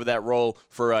taking over that role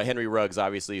for Henry Ruggs,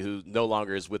 obviously, who no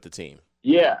longer is with the team?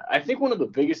 Yeah, I think one of the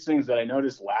biggest things that I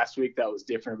noticed last week that was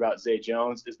different about Zay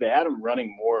Jones is they had him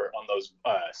running more on those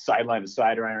sideline to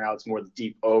sideline routes, more the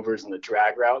deep overs and the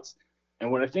drag routes.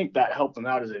 And what I think that helped him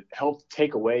out is it helped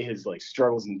take away his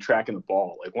struggles in tracking the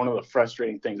ball. Like, one of the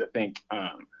frustrating things I think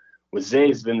with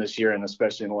Zay's been this year, and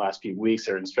especially in the last few weeks,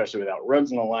 or especially without Ruggs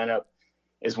in the lineup,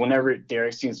 is whenever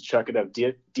Derek seems to chuck it up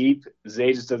deep,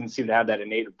 Zay just doesn't seem to have that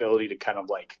innate ability to kind of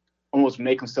almost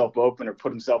make himself open or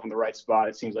put himself in the right spot.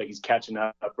 It seems like he's catching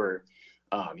up, or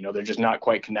they're just not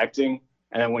quite connecting.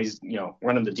 And then when he's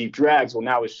running the deep drags, well,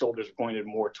 now his shoulders are pointed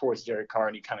more towards Derek Carr,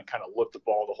 and he kind of looked the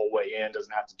ball the whole way in.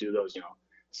 Doesn't have to do those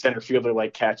center fielder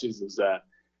like catches, those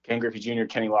Ken Griffey Jr.,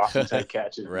 Kenny Lofton type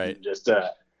catches, right? And just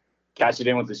catch it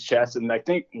in with his chest. And I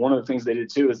think one of the things they did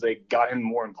too is they got him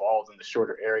more involved in the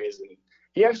shorter areas, and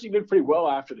he actually did pretty well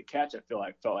after the catch. I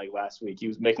felt like last week he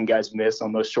was making guys miss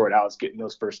on those short outs, getting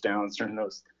those first downs, turning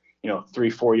those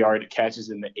 3-4 yard catches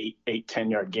into 8-10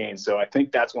 yard gains. So I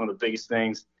think that's one of the biggest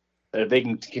things, that if they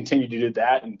can continue to do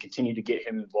that and continue to get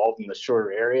him involved in the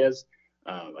shorter areas,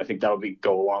 I think that'll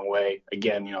go a long way.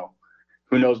 Again,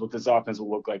 who knows what this offense will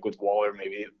look like with Waller.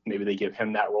 Maybe they give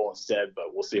him that role instead,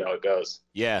 but we'll see how it goes.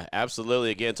 Yeah,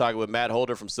 absolutely. Again, talking with Matt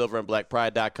Holder from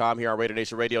silverandblackpride.com here on Raider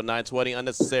Nation Radio 920,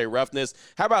 Unnecessary Roughness.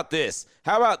 How about this?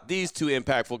 How about these two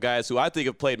impactful guys who I think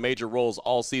have played major roles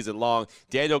all season long,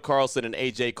 Daniel Carlson and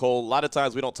A.J. Cole? A lot of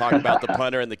times we don't talk about the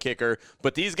punter and the kicker,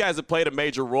 but these guys have played a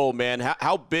major role, man.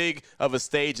 How big of a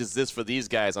stage is this for these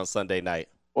guys on Sunday night?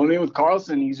 Well, I mean, with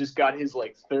Carlson, he's just got his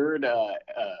third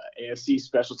AFC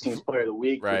Special Teams Player of the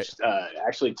Week, right, which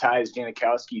actually ties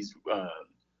Janikowski's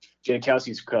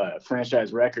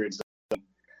franchise records. The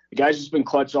guy's just been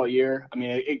clutch all year. I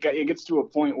mean, it gets to a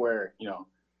point where,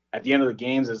 at the end of the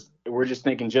games, we're just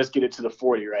thinking, just get it to the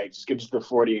 40, right? Just get it to the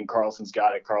 40, and Carlson's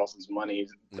got it. Carlson's money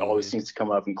always seems to come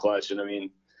up in clutch. And I mean,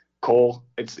 Cole,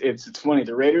 it's funny.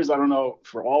 The Raiders, I don't know,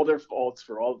 for all their faults,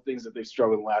 for all the things that they've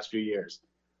struggled in the last few years,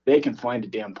 they can find a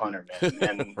damn punter, man.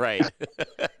 And right.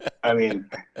 I mean,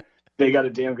 they got a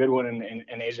damn good one in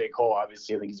A.J. Cole.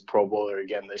 Obviously, I think he's a Pro Bowler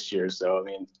again this year. So, I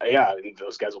mean, yeah, I think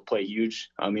those guys will play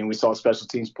huge. I mean, we saw special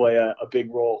teams play a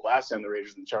big role last time the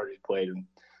Raiders and the Chargers played. And,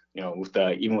 with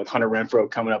even with Hunter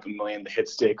Renfrow coming up and laying the hit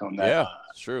stick on that. Yeah,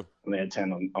 it's true. When they had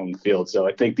 10 on the field. So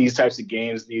I think these types of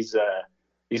games, these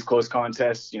close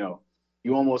contests, you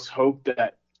almost hope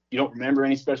that you don't remember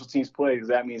any special teams play, because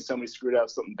that means somebody screwed up,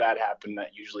 something bad happened. That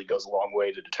usually goes a long way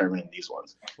to determining these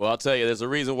ones. Well, I'll tell you, there's a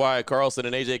reason why Carlson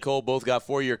and A.J. Cole both got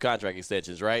 4-year contract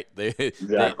extensions, right?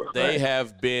 They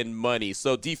have been money.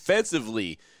 So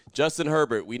defensively, Justin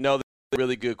Herbert, we know that he's a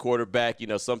really good quarterback.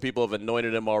 Some people have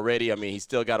anointed him already. I mean, he's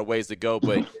still got a ways to go,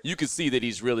 but you can see that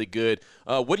he's really good.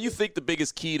 What do you think the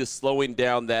biggest key to slowing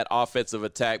down that offensive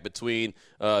attack between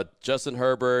Justin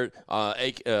Herbert,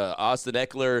 Austin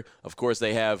Eckler? Of course,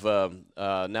 they have now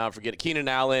I'm forgetting Keenan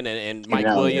Allen and Mike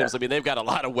Williams. Yeah. I mean, they've got a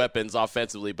lot of weapons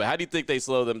offensively, but how do you think they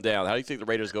slow them down? How do you think the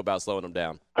Raiders go about slowing them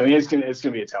down? I mean, it's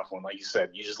gonna be a tough one, like you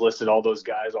said. You just listed all those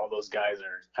guys. All those guys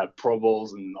have Pro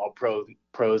Bowls and all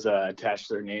pros attached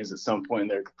to their names at some point in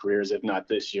their careers, if not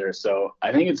this year. So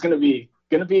I think it's gonna be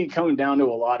coming down to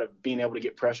a lot of being able to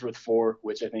get pressure with 4,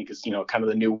 which I think is kind of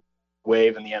the new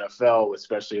wave in the NFL,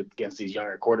 especially against these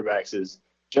younger quarterbacks. Is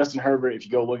Justin Herbert, if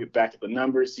you go look back at the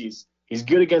numbers, he's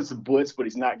good against the blitz, but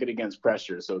he's not good against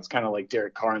pressure. So it's kind of like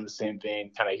Derek Carr in the same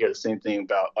vein. Kind of hear the same thing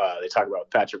about they talk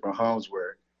about Patrick Mahomes,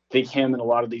 where I think him and a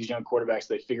lot of these young quarterbacks,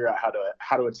 they figure out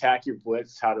how to attack your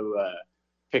blitz, how to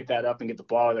pick that up and get the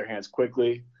ball out of their hands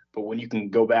quickly. But when you can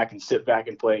go back and sit back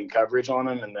and play in coverage on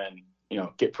them, and then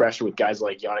get pressure with guys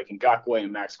like Yannick Ngakoue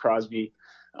and Max Crosby,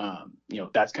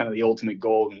 that's kind of the ultimate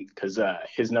goal, because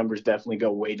his numbers definitely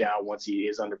go way down once he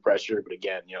is under pressure. But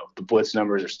again, the blitz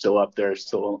numbers are still up there,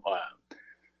 still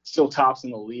tops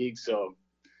in the league. So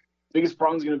biggest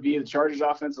problem is going to be the Chargers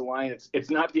offensive line. It's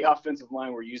not the offensive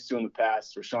line we're used to in the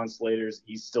past. Rashawn Slater's,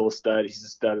 he's still a stud. He's a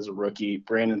stud as a rookie.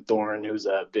 Brandon Thorne, who's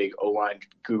a big O-line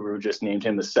guru, just named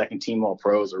him the second team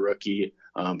All-Pro as a rookie,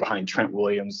 behind Trent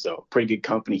Williams. So pretty good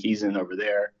company he's in over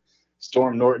there.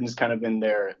 Storm Norton's kind of been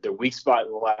their weak spot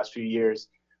in the last few years,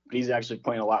 but he's actually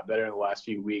playing a lot better in the last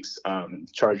few weeks.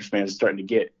 Chargers fans are starting to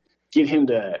get him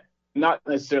to, not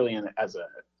necessarily as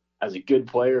a good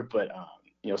player, but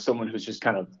someone who's just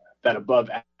kind of that above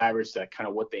average, that kind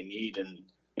of what they need. And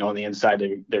on the inside,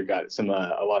 they've got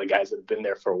a lot of guys that have been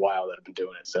there for a while that have been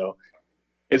doing it. So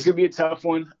it's going to be a tough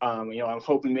one. I'm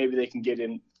hoping maybe they can get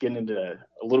into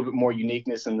a little bit more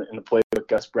uniqueness in the playbook.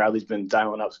 Gus Bradley's been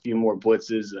dialing up a few more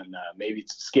blitzes and maybe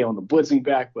scaling the blitzing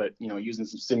back, but using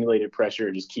some simulated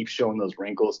pressure, just keep showing those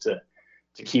wrinkles to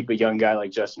keep a young guy like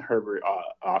Justin Herbert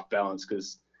off balance,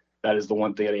 because that is the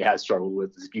one thing that he has struggled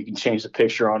with. Is if you can change the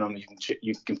picture on him,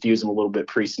 you can confuse him a little bit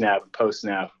pre-snap and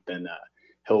post-snap, then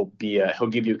he'll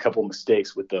give you a couple of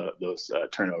mistakes with those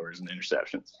turnovers and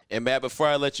interceptions. And Matt, before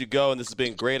I let you go, and this has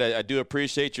been great, I do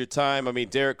appreciate your time. I mean,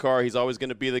 Derek Carr, he's always going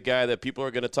to be the guy that people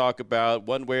are going to talk about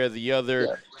one way or the other.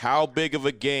 Yeah. How big of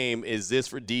a game is this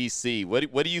for DC?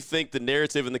 What do you think the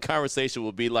narrative and the conversation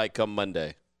will be like come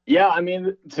Monday? Yeah, I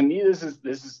mean, to me, this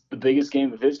is the biggest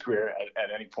game of his career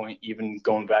at any point, even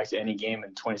going back to any game in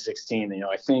 2016.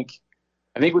 I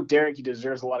think with Derek, he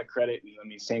deserves a lot of credit. And I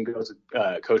mean, same goes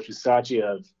with Coach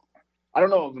Bisaccia. I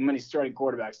don't know of many starting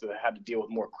quarterbacks that had to deal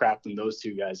with more crap than those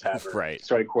two guys have. Right.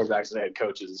 Starting quarterbacks that had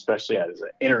coaches, especially as an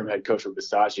interim head coach with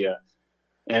Bisaccia.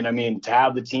 And I mean, to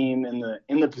have the team in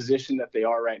the position that they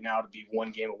are right now, to be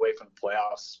one game away from the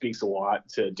playoffs, speaks a lot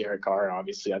to Derek Carr.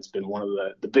 Obviously, that's been one of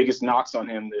the biggest knocks on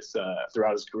him this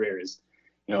throughout his career, is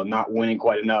not winning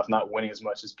quite enough, not winning as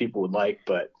much as people would like.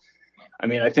 But I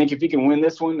mean, I think if he can win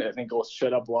this one, I think it'll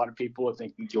shut up a lot of people. I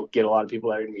think you'll get a lot of people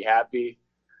that are going to be happy.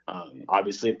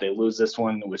 Obviously, if they lose this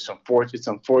one, which it's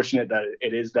unfortunate that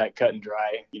it is that cut and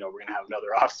dry. We're going to have another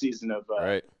offseason of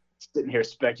sitting here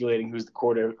speculating who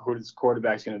this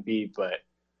quarterback's going to be. But,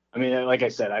 I mean, like I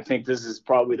said, I think this is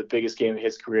probably the biggest game of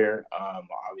his career.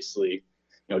 Obviously,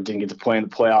 didn't get to play in the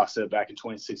playoffs back in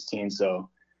 2016. So,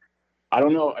 I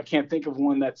don't know. I can't think of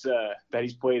one that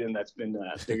he's played in that's been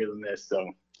bigger than this. So,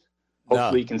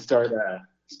 hopefully he can start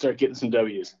getting some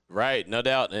W's. Right, no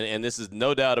doubt. And this is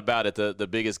no doubt about it, the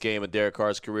biggest game of Derek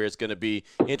Carr's career. It's going to be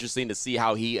interesting to see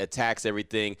how he attacks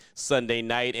everything Sunday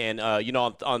night. And,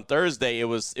 on Thursday, it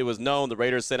was known, the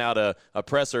Raiders sent out a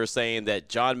presser saying that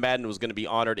John Madden was going to be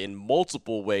honored in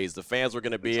multiple ways. The fans were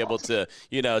going to be able to,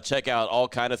 check out all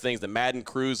kind of things. The Madden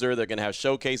Cruiser, they're going to have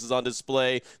showcases on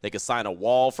display. They could sign a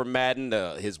wall for Madden.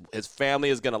 His family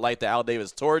is going to light the Al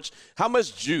Davis torch. How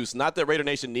much juice, not that Raider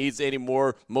Nation needs any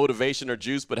more motivation or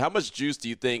juice, but how much juice do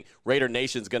you think Raider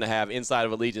Nation's going to have inside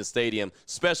of Allegiant Stadium,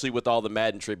 especially with all the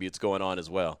Madden tributes going on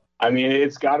as well? I mean,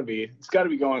 it's got to be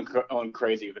going on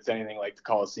crazy if it's anything like the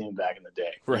Coliseum back in the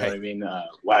day. Right. You know what I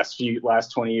mean?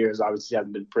 Last 20 years obviously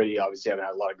haven't been pretty. Obviously haven't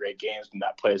had a lot of great games, and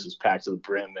that place was packed to the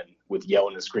brim and with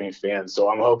yelling and screaming fans. So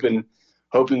I'm hoping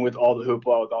with all the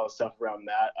hoopla, with all the stuff around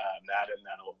Madden,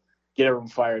 that'll get everyone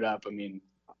fired up. I mean,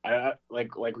 I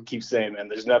like we keep saying, man,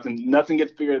 there's nothing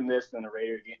gets bigger than this than a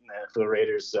Raider getting that for the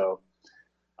Raiders. So,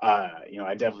 I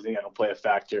definitely think that'll play a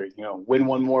factor. Win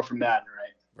one more from Madden,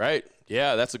 right? Right.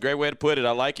 Yeah, that's a great way to put it.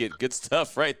 I like it. Good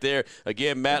stuff right there.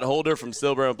 Again, Matt Holder from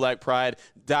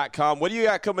silverandblackpride.com. What do you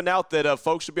got coming out that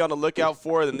folks should be on the lookout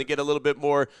for, and they get a little bit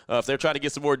more, if they're trying to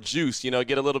get some more juice,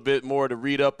 get a little bit more to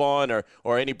read up on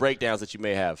or any breakdowns that you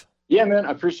may have? Yeah, man,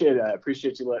 I appreciate it. I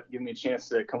appreciate you giving me a chance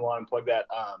to come on and plug that.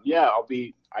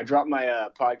 I drop my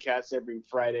podcast every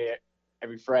Friday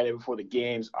before the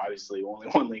games. Obviously, only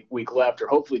 1 week left, or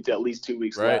hopefully at least 2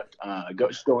 weeks left.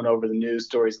 Just going over the news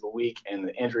stories of the week and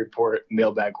the injury report,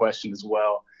 mailbag question as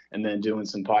well, and then doing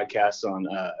some podcasts on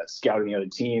scouting the other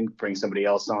team, bring somebody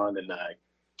else on, and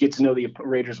get to know the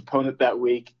Raiders' opponent that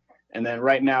week. And then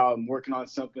right now, I'm working on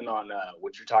something on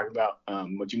what you're talking about,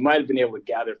 what you might have been able to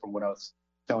gather from what I was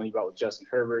telling you about with Justin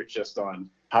Herbert, just on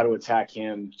how to attack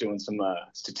him, doing some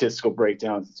statistical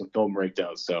breakdowns and some film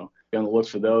breakdowns. So be on the look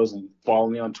for those, and follow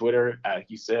me on Twitter, like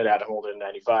you said,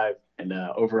 AdamHolder95, and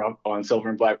over on Silver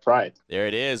and Black Pride. There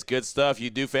it is. Good stuff. You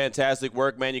do fantastic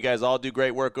work, man. You guys all do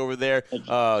great work over there.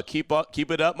 Keep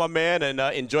it up, my man, and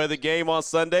enjoy the game on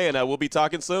Sunday, and we'll be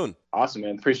talking soon. Awesome,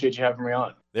 man. Appreciate you having me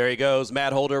on. There he goes,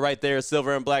 Matt Holder right there,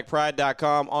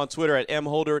 silverandblackpride.com, on Twitter at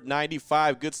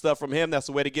mholder95. Good stuff from him. That's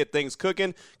the way to get things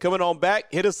cooking. Coming on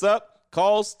back, hit us up.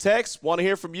 Calls, texts, want to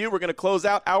hear from you. We're going to close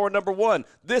out hour number 1.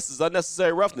 This is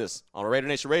Unnecessary Roughness on Raider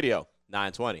Nation Radio,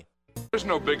 920. There's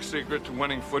no big secret to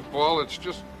winning football. It's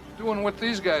just doing what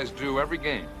these guys do every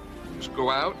game. Just go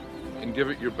out and give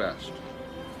it your best.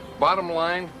 Bottom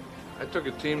line, I took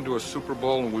a team to a Super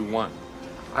Bowl and we won.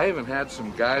 I even had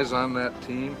some guys on that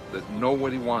team that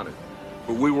nobody wanted,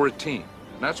 but we were a team.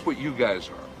 And that's what you guys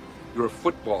are. You're a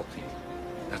football team.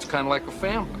 That's kind of like a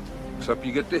family, except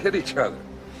you get to hit each other.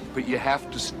 But you have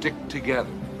to stick together.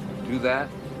 Do that,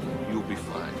 you'll be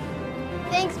fine.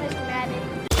 Thanks, Mr.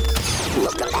 Madden.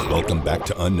 Welcome back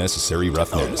to Unnecessary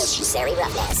Roughness.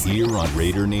 Here on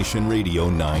Raider Nation Radio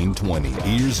 920.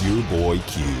 Here's your boy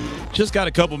Q. Just got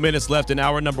a couple minutes left in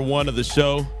hour number 1 of the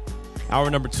show. Hour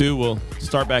number 2, we'll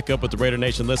start back up with the Raider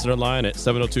Nation listener line at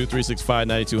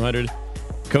 702-365-9200.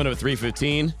 Coming up at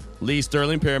 3:15, Lee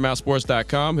Sterling,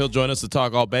 ParamountSports.com. He'll join us to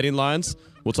talk all betting lines.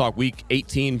 We'll talk Week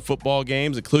 18 football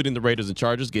games, including the Raiders and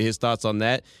Chargers, get his thoughts on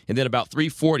that. And then about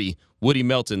 3:40, Woody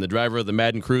Melton, the driver of the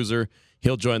Madden Cruiser,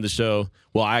 he'll join the show.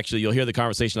 Well, actually, you'll hear the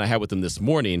conversation I had with him this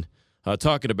morning,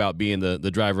 talking about being the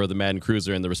driver of the Madden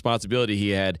Cruiser and the responsibility he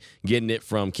had getting it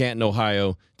from Canton,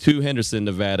 Ohio, to Henderson,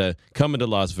 Nevada, coming to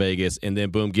Las Vegas, and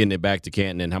then, boom, getting it back to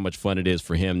Canton, and how much fun it is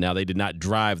for him. Now, they did not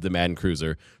drive the Madden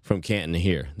Cruiser from Canton to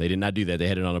here. They did not do that. They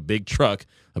had it on a big truck,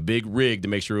 a big rig to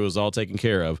make sure it was all taken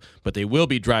care of. But they will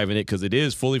be driving it because it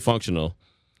is fully functional.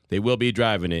 They will be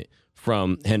driving it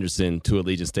from Henderson to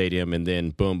Allegiant Stadium, and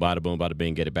then boom, bada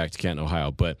bing, get it back to Canton,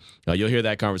 Ohio. But you'll hear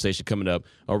that conversation coming up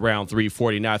around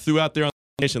 3:40. Now, I threw out there on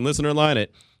the Nation listener line at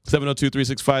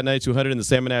 702-365-9200 and the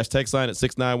Salmon Ash text line at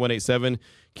 69187,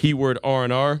 keyword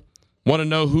R&R. Want to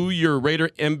know who your Raider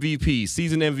MVP,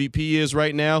 season MVP is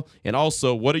right now, and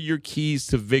also what are your keys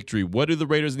to victory? What do the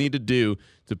Raiders need to do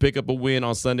to pick up a win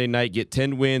on Sunday night, get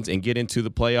 10 wins, and get into the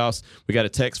playoffs? We got a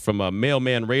text from a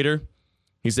Mailman Raider.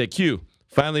 He said, Q,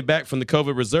 finally back from the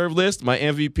COVID reserve list. My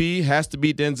MVP has to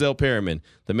be Denzel Perryman.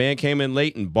 The man came in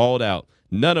late and balled out.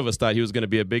 None of us thought he was going to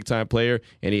be a big-time player,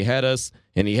 and he had us,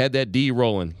 and he had that D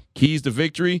rolling. Keys to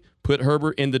victory, put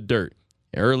Herbert in the dirt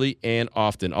early and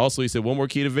often. Also, he said one more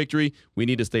key to victory, we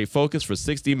need to stay focused for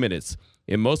 60 minutes.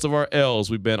 In most of our L's,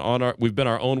 we've been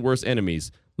our own worst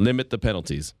enemies. Limit the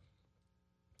penalties.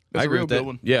 That's I agree a real with that. good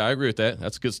one. Yeah, I agree with that.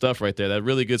 That's good stuff right there. That's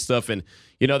really good stuff. And,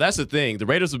 that's the thing. The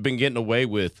Raiders have been getting away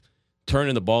with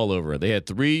turning the ball over. They had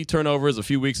 3 turnovers a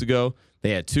few weeks ago. They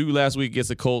had 2 last week against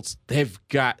the Colts. They've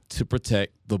got to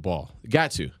protect the ball.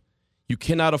 Got to. You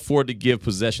cannot afford to give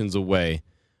possessions away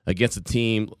against a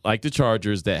team like the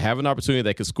Chargers that have an opportunity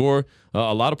that could score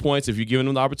a lot of points if you're giving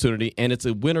them the opportunity, and it's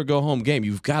a win-or-go-home game.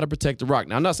 You've got to protect the rock.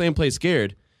 Now, I'm not saying play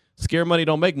scared. Scared money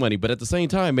don't make money, but at the same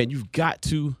time, man, you've got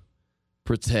to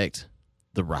protect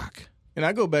the rock. And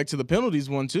I go back to the penalties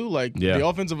one, too, the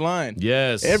offensive line.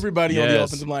 Yes. Everybody on the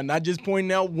offensive line, not just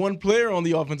pointing out one player on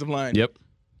the offensive line. Yep.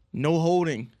 No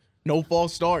holding, no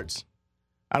false starts.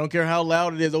 I don't care how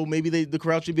loud it is. Oh, maybe the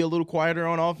crowd should be a little quieter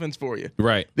on offense for you.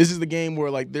 Right. This is the game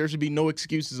where, there should be no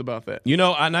excuses about that.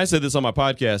 And I said this on my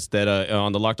podcast, that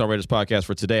on the Locked On Raiders podcast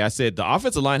for today. I said the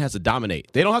offensive line has to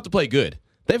dominate. They don't have to play good.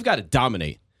 They've got to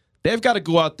dominate. They've got to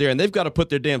go out there, and they've got to put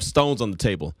their damn stones on the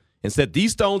table and said,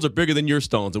 these stones are bigger than your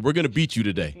stones, and we're going to beat you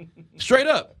today. Straight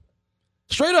up.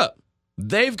 Straight up.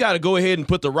 They've got to go ahead and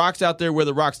put the rocks out there where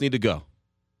the rocks need to go.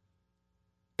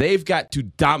 They've got to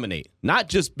dominate, not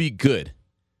just be good.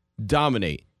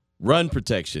 Dominate. Run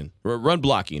protection, run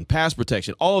blocking, pass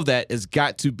protection. All of that has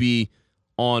got to be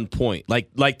on point.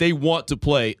 Like they want to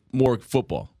play more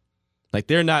football. Like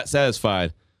they're not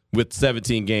satisfied with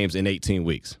 17 games in 18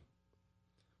 weeks.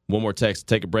 One more text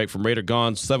to take a break from Raider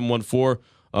Gone 714.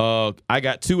 I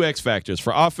got 2 X factors.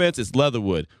 For offense, it's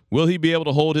Leatherwood. Will he be able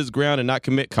to hold his ground and not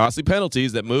commit costly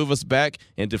penalties that move us back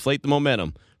and deflate the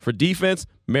momentum? For defense,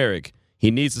 Merrick. He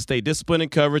needs to stay disciplined in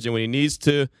coverage, and when he needs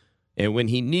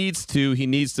to, he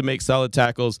needs to make solid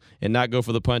tackles and not go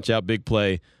for the punch-out big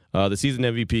play. The season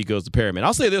MVP goes to Perriman.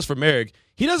 I'll say this for Merrick.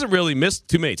 He doesn't really miss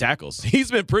too many tackles. He's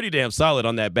been pretty damn solid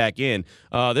on that back end.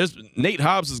 Nate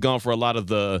Hobbs has gone for a lot of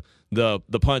the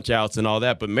punch-outs and all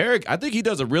that. But Merrick, I think he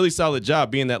does a really solid job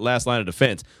being that last line of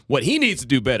defense. What he needs to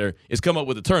do better is come up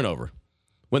with a turnover.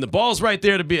 When the ball's right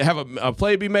there to have a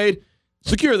play be made,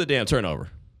 secure the damn turnover.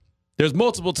 There's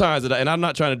multiple times and I'm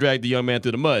not trying to drag the young man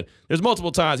through the mud. There's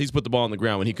multiple times he's put the ball on the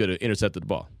ground when he could have intercepted the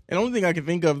ball. And the only thing I can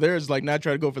think of there is not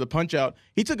try to go for the punch out.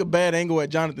 He took a bad angle at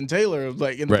Jonathan Taylor in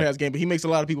the past game, but he makes a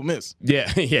lot of people miss. Yeah,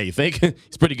 you think?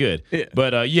 He's pretty good. Yeah.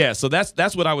 But so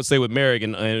that's what I would say with Merrick.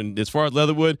 And as far as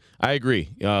Leatherwood, I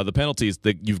agree. The penalties,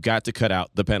 you've got to cut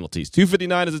out the penalties.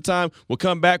 2:59 is the time. We'll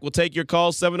come back. We'll take your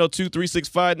calls,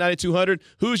 702-365-9200.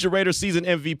 Who's your Raiders season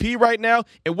MVP right now?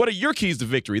 And what are your keys to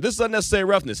victory? This is Unnecessary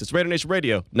Roughness. It's Raider Nation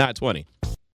Radio 920.